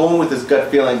like he's going with his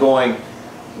gut feeling, going,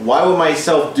 why would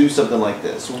myself do something like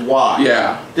this? Why?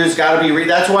 Yeah. There's got to be.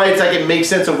 That's why it's like it makes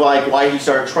sense of like why he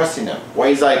started trusting him. Why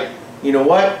he's like, you know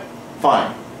what?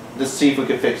 Fine. Let's see if we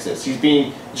can fix this. He's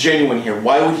being genuine here.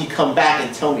 Why would he come back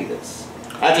and tell me this?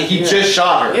 after he just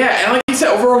shot her. Yeah, and like you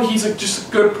said, overall, he's just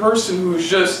a good person who's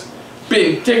just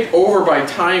been dicked over by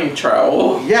time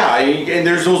travel. Yeah, and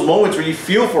there's those moments where you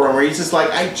feel for him, where he's just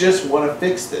like, I just want to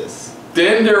fix this.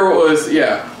 Then there was,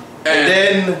 yeah. And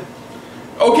then...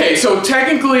 Okay, so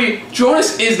technically,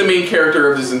 Jonas is the main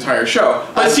character of this entire show.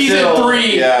 But season 3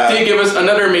 did give us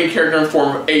another main character in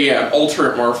form of AM,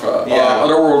 Alternate Martha.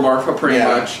 Otherworld Martha, pretty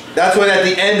much. That's when at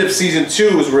the end of season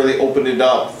 2 is where they opened it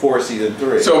up for season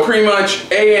 3. So pretty much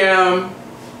AM,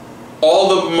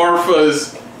 all the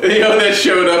Marthas, that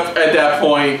showed up at that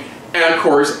point, and of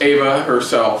course Ava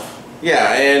herself.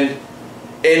 Yeah, and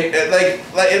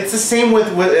like it's the same with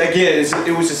again.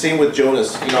 It was the same with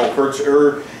Jonas.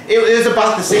 It is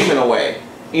about the same in a way.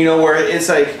 Where it's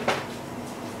like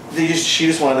she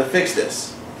just wanted to fix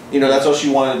this. That's all she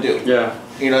wanted to do. Yeah.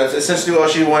 That's essentially all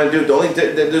she wanted to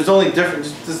do. There's only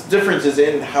differences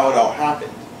in how it all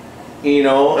happened.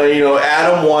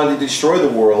 Adam wanted to destroy the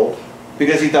world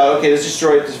because he thought, okay, let's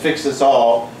destroy it to fix this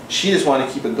all. She just wanted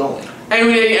to keep it going.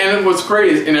 And what's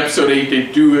great is in episode 8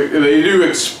 they do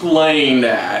explain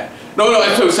that. No,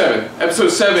 episode 7. Episode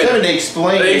 7 they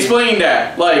explain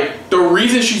that. Like, the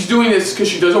reason she's doing this is because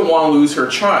she doesn't want to lose her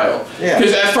child. Yeah.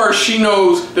 Because as far as she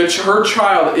knows, that her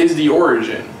child is the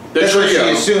origin. That's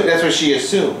what she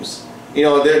assumes.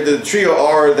 The trio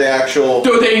are the actual...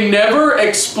 So they never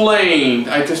explained,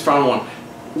 I just found one,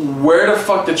 where the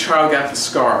fuck the child got the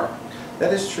scar.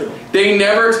 That is true. They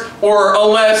never, or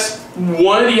unless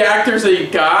one of the actors they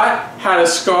got had a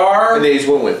scar, and they just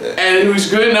went with it, and who's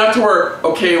good enough to where,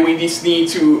 okay, we just need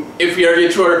to, if we ever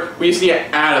get to her, we just need to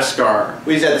add a scar.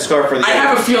 We just add the scar for the... I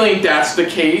have a feeling that's the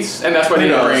case, and that's why they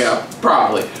didn't bring it up.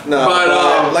 Probably. No,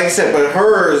 but like I said, but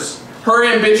her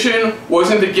ambition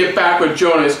wasn't to get back with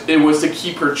Jonas, it was to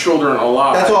keep her children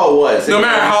alive. That's all it was. No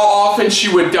matter how often she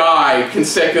would die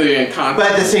consecutively in contact.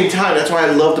 But at the same time, that's what I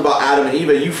loved about Adam and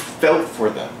Eva. You felt for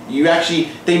them.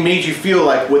 They made you feel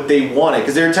like what they wanted.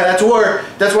 Because that's what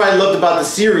I loved about the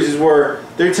series, is where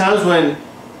there are times when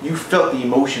you felt the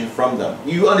emotion from them.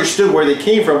 You understood where they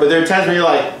came from, but there are times when you're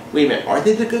like, wait a minute, are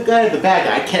they the good guy or the bad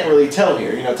guy? I can't really tell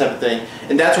here, type of thing.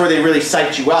 And that's where they really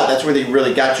psyched you out. That's where they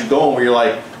really got you going, where you're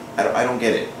like, I don't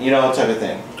get it, type of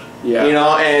thing. Yeah.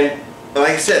 And like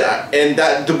I said, and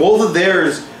that the both of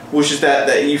theirs was just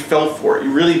that you felt for it.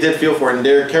 You really did feel for it, and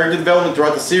their character development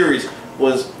throughout the series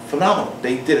was phenomenal.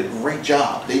 They did a great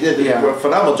job. They did a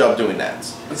phenomenal job doing that.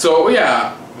 So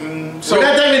yeah. So we're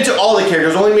not diving into all the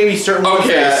characters, only maybe certain ones.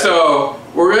 Okay, so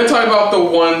we're gonna talk about the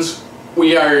ones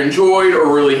we either enjoyed or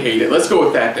really hated. Let's go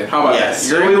with that then. How about that?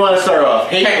 So we want to start off.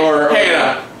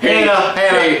 Hannah. When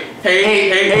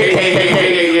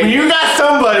you got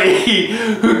somebody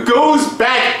who goes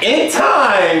back in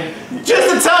time just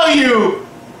to tell you,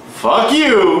 fuck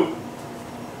you.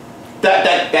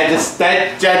 That just.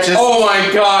 Oh my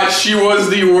God, she was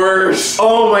the worst.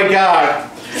 Oh my God.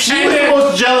 She was the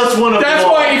most jealous one of them all. That's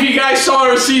why if you guys saw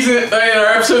her our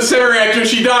episode 7 reaction,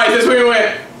 she died. That's when we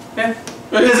went.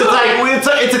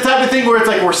 It's a type of thing where it's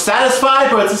like we're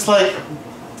satisfied, but it's just like,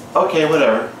 okay,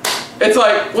 whatever. It's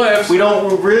like, whatever. We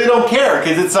really don't care,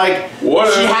 because it's like,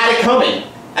 whatever. She had it coming.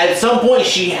 At some point,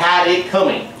 she had it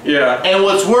coming. Yeah. And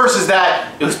what's worse is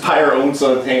that it was by her own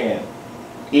son's hand.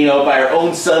 By her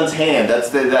own son's hand.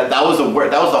 That was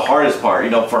the hardest part,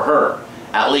 for her,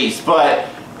 at least. But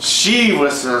she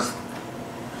was just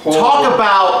talk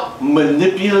about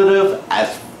manipulative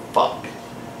as fuck.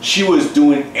 She was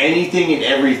doing anything and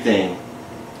everything.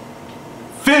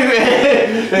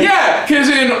 Yeah, because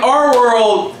in our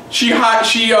world, she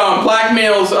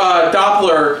blackmails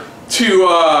Doppler to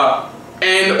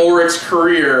end Ulrich's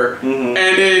career, and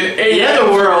in the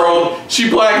other world, she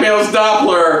blackmails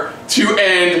Doppler to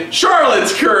end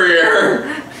Charlotte's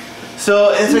career. So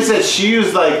as I said, she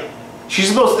was like, she's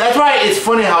supposed. That's why it's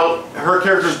funny how her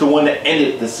character's the one that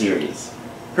ended the series.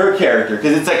 Her character,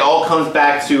 because it's like all comes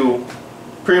back to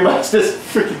pretty much this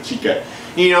freaking chica,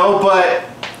 but.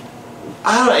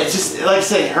 I don't know, it's just, like I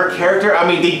said, her character, I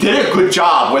mean, they did a good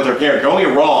job with her character, don't get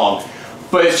me wrong,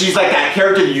 but she's like that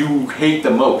character you hate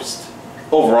the most,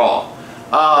 overall.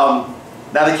 Now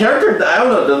the character, I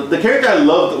don't know, the character I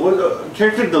loved, the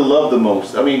character to love the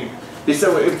most, I mean, they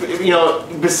said,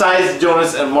 besides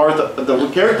Jonas and Martha, the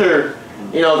character,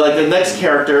 like the next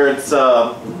character, it's,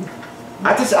 I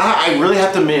really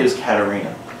have to admit it was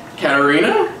Katarina.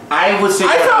 Katarina? I would say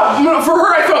I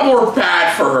felt more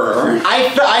bad for her.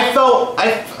 I don't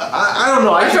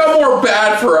know. I felt more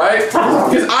bad for her.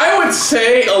 Because I would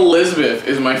say Elizabeth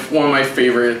is one of my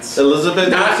favorites. Elizabeth?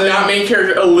 Not main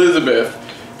character, Elizabeth.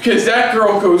 Because that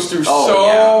girl goes through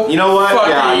You know what?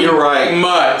 Yeah, you're right.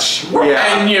 Much.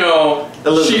 Yeah. And, you know,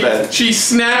 Elizabeth. she's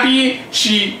snappy.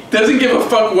 She doesn't give a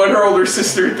fuck what her older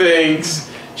sister thinks.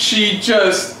 She's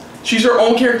her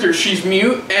own character. She's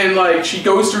mute, and like she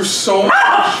goes through so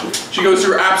much. She goes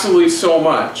through absolutely so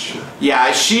much. Yeah,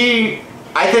 I think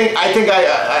I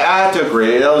have to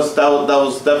agree. That was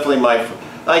definitely my.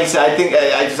 Like I said, I think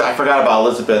I forgot about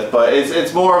Elizabeth, but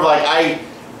it's more of like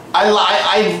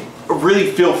I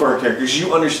really feel for her character because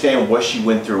you understand what she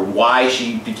went through, why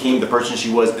she became the person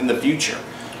she was in the future.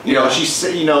 You know, she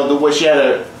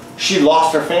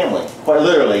lost her family, quite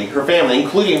literally, her family,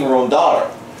 including her own daughter.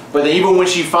 But then even when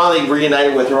she finally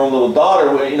reunited with her own little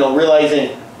daughter, you know,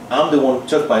 realizing I'm the one who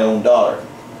took my own daughter,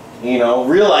 you know,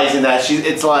 realizing that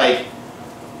it's like,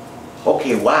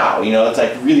 okay, wow, you know, it's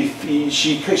like really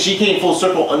she came full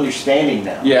circle, understanding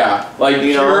now. Yeah, like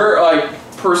pure like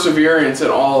perseverance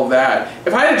and all of that.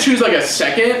 If I had to choose like a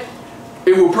second,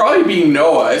 it would probably be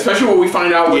Noah, especially what we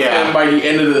find out with him by the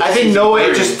end of the. I think Noah.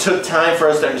 It just took time for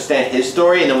us to understand his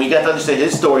story, and then we got to understand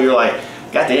his story. You're like,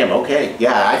 God damn, okay,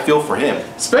 yeah, I feel for him.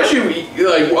 Especially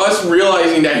like us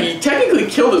realizing that he technically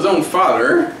killed his own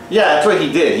father. Yeah, that's what he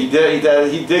did. He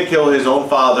did kill his own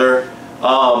father,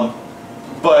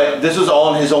 but this was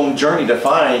all on his own journey to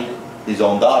find his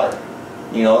own daughter.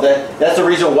 You know, that's the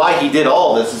reason why he did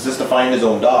all this, is just to find his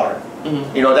own daughter.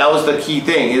 Mm-hmm. You know, that was the key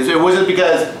thing. It wasn't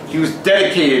because he was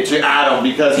dedicated to Adam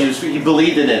because he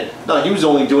believed in it. No, he was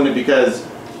only doing it because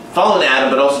following Adam,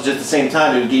 but also just at the same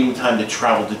time, it gave him time to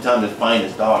travel, to find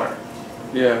his daughter.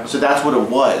 Yeah. So that's what it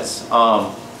was.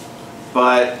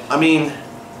 But I mean,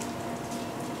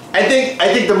 I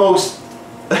think the most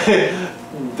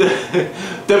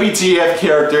WTF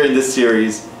character in this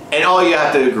series, and all you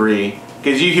have to agree,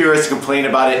 because you hear us complain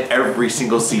about it every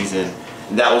single season,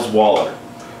 and that was Waller.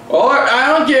 Well,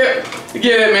 I don't get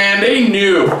it, man. They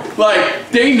knew. Like,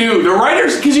 they knew. The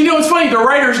writers, because you know what's funny? The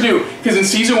writers knew. Because in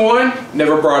season 1,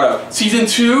 never brought up. Season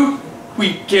 2,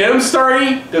 we get them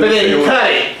starting. But then you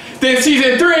cut it. Then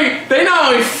season 3, they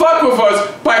not only fuck with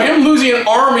us by him losing an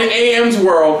arm in AM's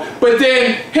world, but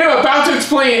then him about to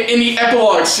explain it in the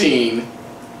epilogue scene.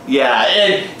 Yeah,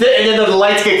 and then the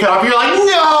lights get cut off. You're like,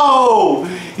 no!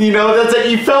 You know, that's like,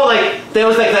 you felt like there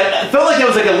was like that. It felt like there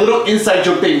was like a little inside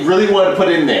joke they really wanted to put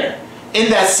in there in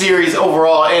that series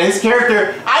overall. And his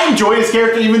character, I enjoy his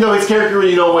character, even though his character,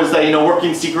 you know, was that, you know,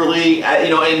 working secretly, you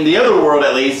know, in the other world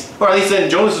at least, or at least in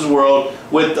Jonas's world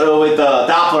with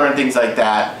Doppler and things like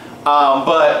that.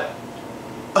 But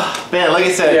man, like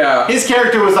I said, his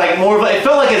character was like more of like, it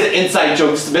felt like an inside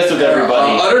joke just to mess with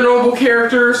everybody. Other notable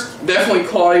characters, definitely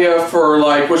Claudia for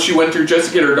like what she went through just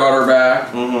to get her daughter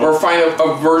back, or find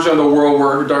a version of the world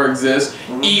where her daughter exists.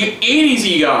 80s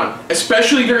Egon,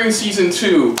 especially during season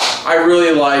 2, I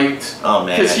really liked. Oh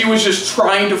man, because he was just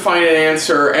trying to find an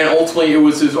answer, and ultimately it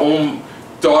was his own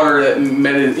daughter that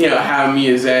had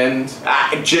Mia's end.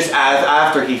 Just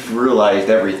after he realized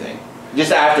everything.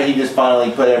 Just after he just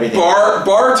finally put everything.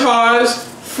 Bartosz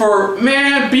for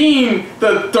being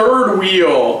the third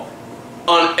wheel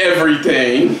on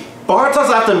everything. Bartosz,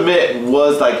 I have to admit,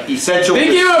 was like essential. They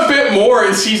gave him a bit more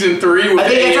in season 3 with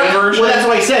the AM version. Well, that's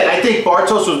what I said. I think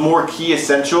Bartosz was more key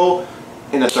essential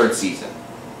in the 3rd season.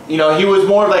 You know, he was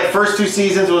more like first 2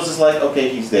 seasons was just like, okay,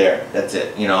 he's there. That's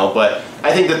it. You know, but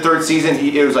I think the 3rd season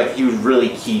it was like he was really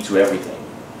key to everything.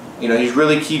 You know, he's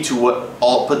really key to what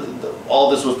all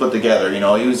this was put together. You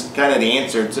know, he was kind of the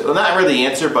answer to, well, not really the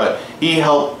answer, but he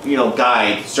helped, you know,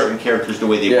 guide certain characters the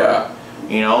way they were.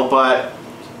 You know, but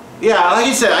yeah, like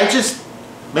I said, I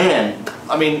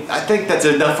think that's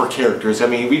enough for characters. I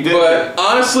mean, we did. But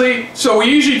honestly, so we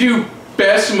usually do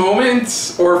best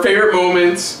moments or favorite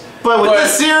moments. But with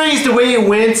this series, the way it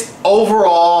went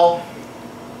overall,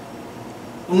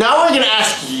 now we're gonna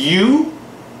ask you.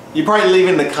 You probably leave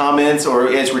in the comments or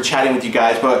as we're chatting with you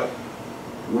guys, but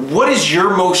what is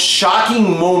your most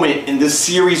shocking moment in this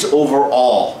series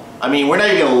overall? I mean, we're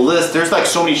not even gonna list. There's like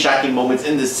so many shocking moments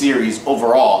in this series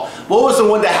overall. What was the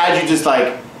one that had you just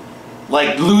like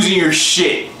losing your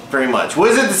shit, very much?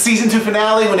 Was it the season 2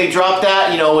 finale when they dropped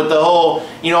that? You know, with the whole,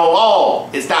 you know, oh,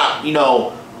 it's not, you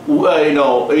know, when,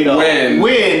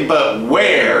 but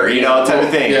where, you know, type of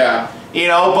thing. Yeah. You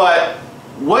know, but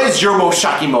what is your most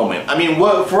shocking moment? I mean,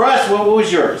 what for us? What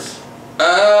was yours?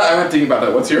 I'm not thinking about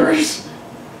that. What's yours?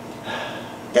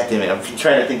 God damn it! I'm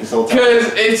trying to think this whole time.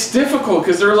 Because it's difficult.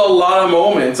 Because there's a lot of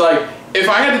moments. Like, if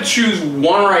I had to choose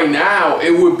one right now,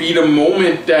 it would be the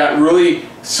moment that really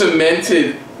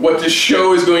cemented what the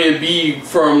show is going to be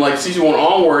from like season 1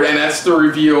 onward, and that's the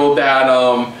reveal that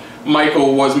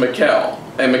Michael was Mikkel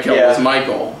and Mikkel was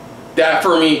Michael. That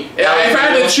for me, if I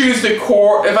had to choose the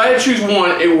core, if I had to choose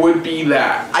one, it would be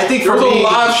that. I think there for was me, a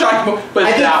lot of shocking moments, but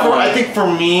I think for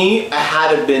me, it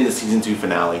had to been the season 2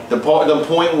 finale. The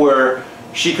point where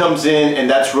she comes in, and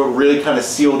that's what really kind of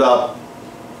sealed up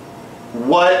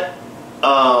what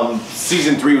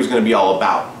season 3 was going to be all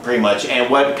about, pretty much, and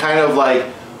what kind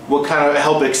of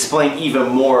helped explain even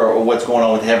more of what's going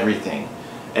on with everything.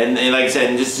 And like I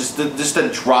said, and just the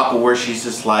drop of where she's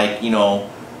just like,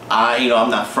 I'm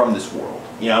not from this world.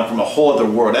 I'm from a whole other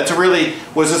world. That's really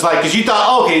was just like, because you thought,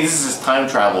 oh, okay, this is time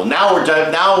travel. Now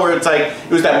it's like,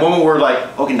 it was that moment where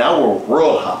like, okay, now we're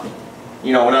world hopping.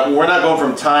 We're not going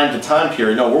from time to time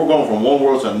period. No, we're going from one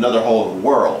world to another whole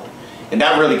world. And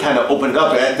that really kind of opened it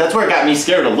up. That's where it got me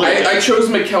scared a little bit. I chose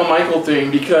Michael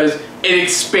thing because it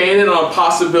expanded on a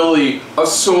possibility of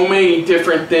so many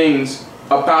different things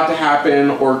about to happen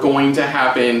or going to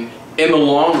happen in the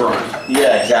long run.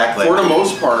 Yeah, exactly. For the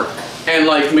most part. And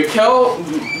like Mikkel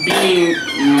being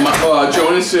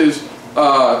Jonas's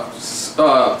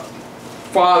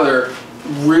father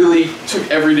really took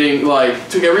everything he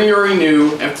already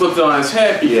knew and flipped it on his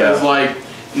head because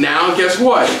now guess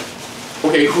what?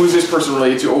 Okay, who's this person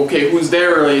related to? Okay, who's they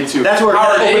related to? That's where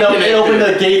it opened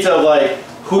the gates of like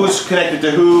who's connected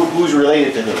to who, who's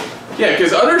related to who. Yeah,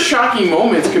 because other shocking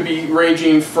moments could be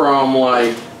ranging from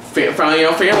like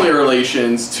family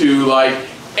relations to like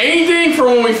anything from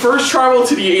when we first traveled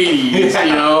to the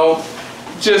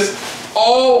 80s, just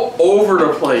all over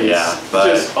the place. Yeah, but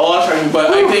just a lot of shocking.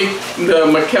 But I think the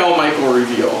Michael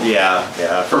reveal.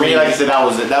 Yeah. For me, like I said, that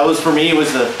was it. That was for me. It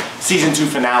was the season 2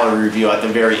 finale reveal at the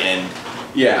very end.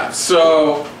 Yeah.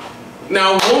 So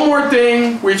now one more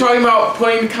thing. We're talking about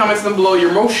putting the comments down below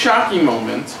your most shocking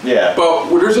moment. Yeah. But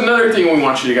there's another thing we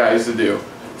want you guys to do.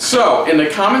 So in the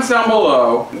comments down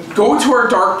below, go to our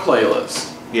dark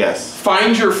playlist. Yes.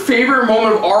 Find your favorite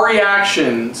moment of our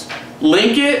reactions,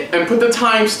 link it, and put the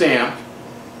timestamp.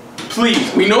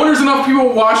 Please, we know there's enough people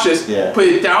who watch this. Yeah. Put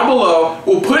it down below.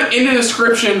 We'll put it in the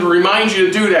description to remind you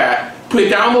to do that. Put it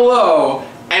down below,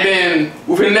 and then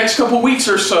within the next couple weeks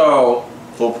or so,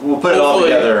 we'll put it all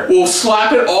together. We'll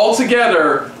slap it all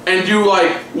together and do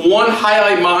like one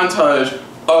highlight montage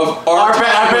of our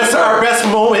best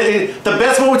moment, the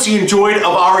best moments you enjoyed of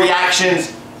our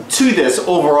reactions to this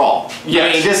overall. Yes.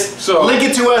 I mean, just link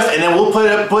it to us, and then we'll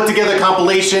put together a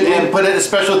compilation and put it a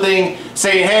special thing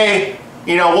saying, hey,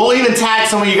 we'll even tag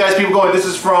some of you guys, people going, this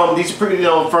is from these, from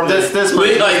this person.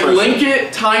 Link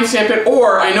it, timestamp it,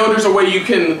 or I know there's a way you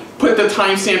can put the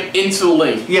timestamp into the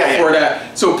link for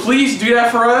that. So please do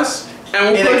that for us,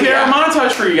 and we'll put together a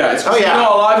montage for you guys. Oh yeah. A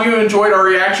lot of you enjoyed our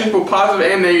reactions, both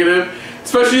positive and negative,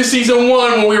 especially season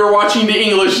 1 when we were watching the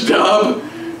English dub.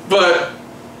 But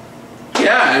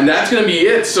yeah, and that's gonna be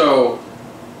it. So,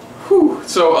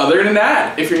 so other than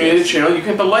that, if you're new to the channel, you can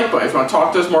hit the like button. If you want to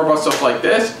talk to us more about stuff like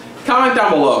this, comment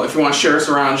down below. If you want to share us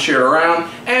around, share it around.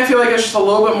 And if you like us just a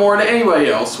little bit more than anybody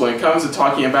else when it comes to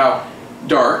talking about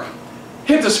Dark,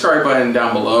 hit the subscribe button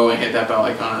down below and hit that bell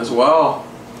icon as well.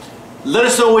 Let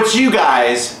us know what you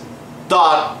guys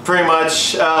thought pretty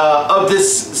much of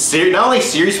this series, not only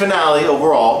series finale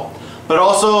overall, but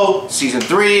also season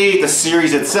 3, the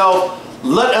series itself.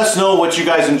 Let us know what you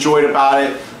guys enjoyed about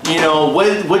it.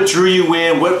 What drew you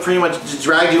in, what pretty much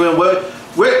dragged you in,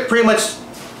 what pretty much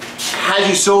had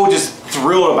you so just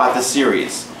thrilled about the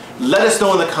series. Let us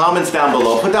know in the comments down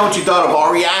below. Put down what you thought of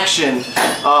our reaction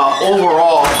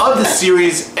overall of the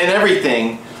series and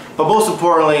everything. But most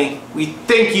importantly, we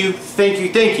thank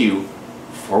you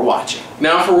for watching.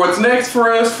 Now for what's next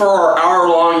for us for our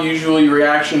hour-long usually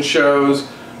reaction shows.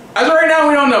 As of right now,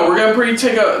 we don't know. We're gonna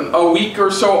take a week or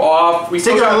so off. We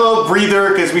take a little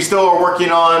breather because we still are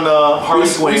working on Harley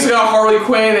Quinn. We still got Harley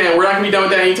Quinn, and we're not gonna be done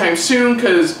with that anytime soon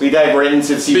because we dive right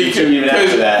into season 2 even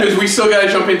after that. Because we still gotta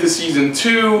jump into season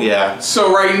 2. Yeah.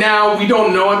 So right now, we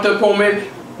don't know at the moment.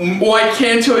 Well, I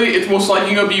can tell you, it's most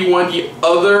likely gonna be one of the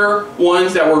other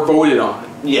ones that were voted on.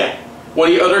 Yeah. One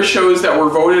of the other shows that were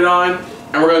voted on,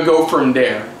 and we're gonna go from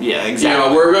there. Yeah,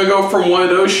 exactly. We're gonna go from one of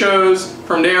those shows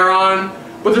from there on.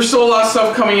 But there's still a lot of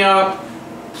stuff coming up.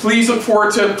 Please look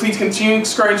forward to it. Please continue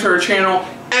subscribing to our channel.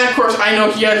 And of course, I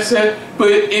know he has said, but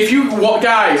if you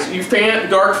guys, you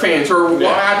Dark fans, or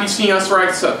happy seeing us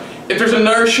react to stuff, if there's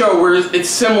another show where it's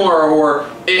similar or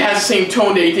it has the same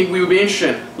tone that you think we would be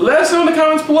interested in, let us know in the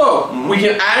comments below. We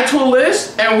can add it to a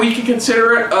list and we can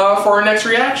consider it for our next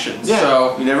reactions. Yeah,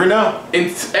 so you never know.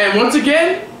 And once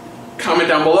again, comment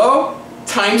down below,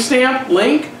 timestamp,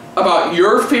 link, about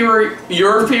your favorite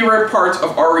parts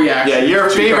of our reaction. Yeah, your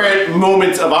favorite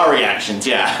moments of our reactions,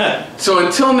 yeah. So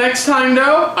until next time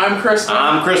though, I'm Kristen.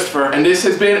 I'm Christopher. And this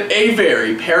has been a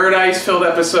very paradise-filled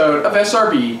episode of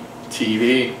SRB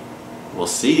TV. We'll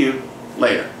see you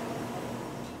Later.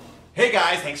 Hey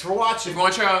guys, thanks for watching. If you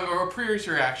want to check out our previous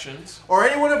reactions, Or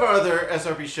any one of our other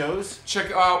SRB shows,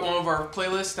 check out one of our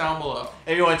playlists down below.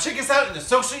 if you want to check us out in the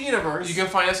social universe, You can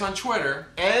find us on Twitter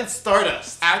and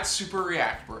Stardust. at Super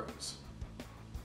React Bros.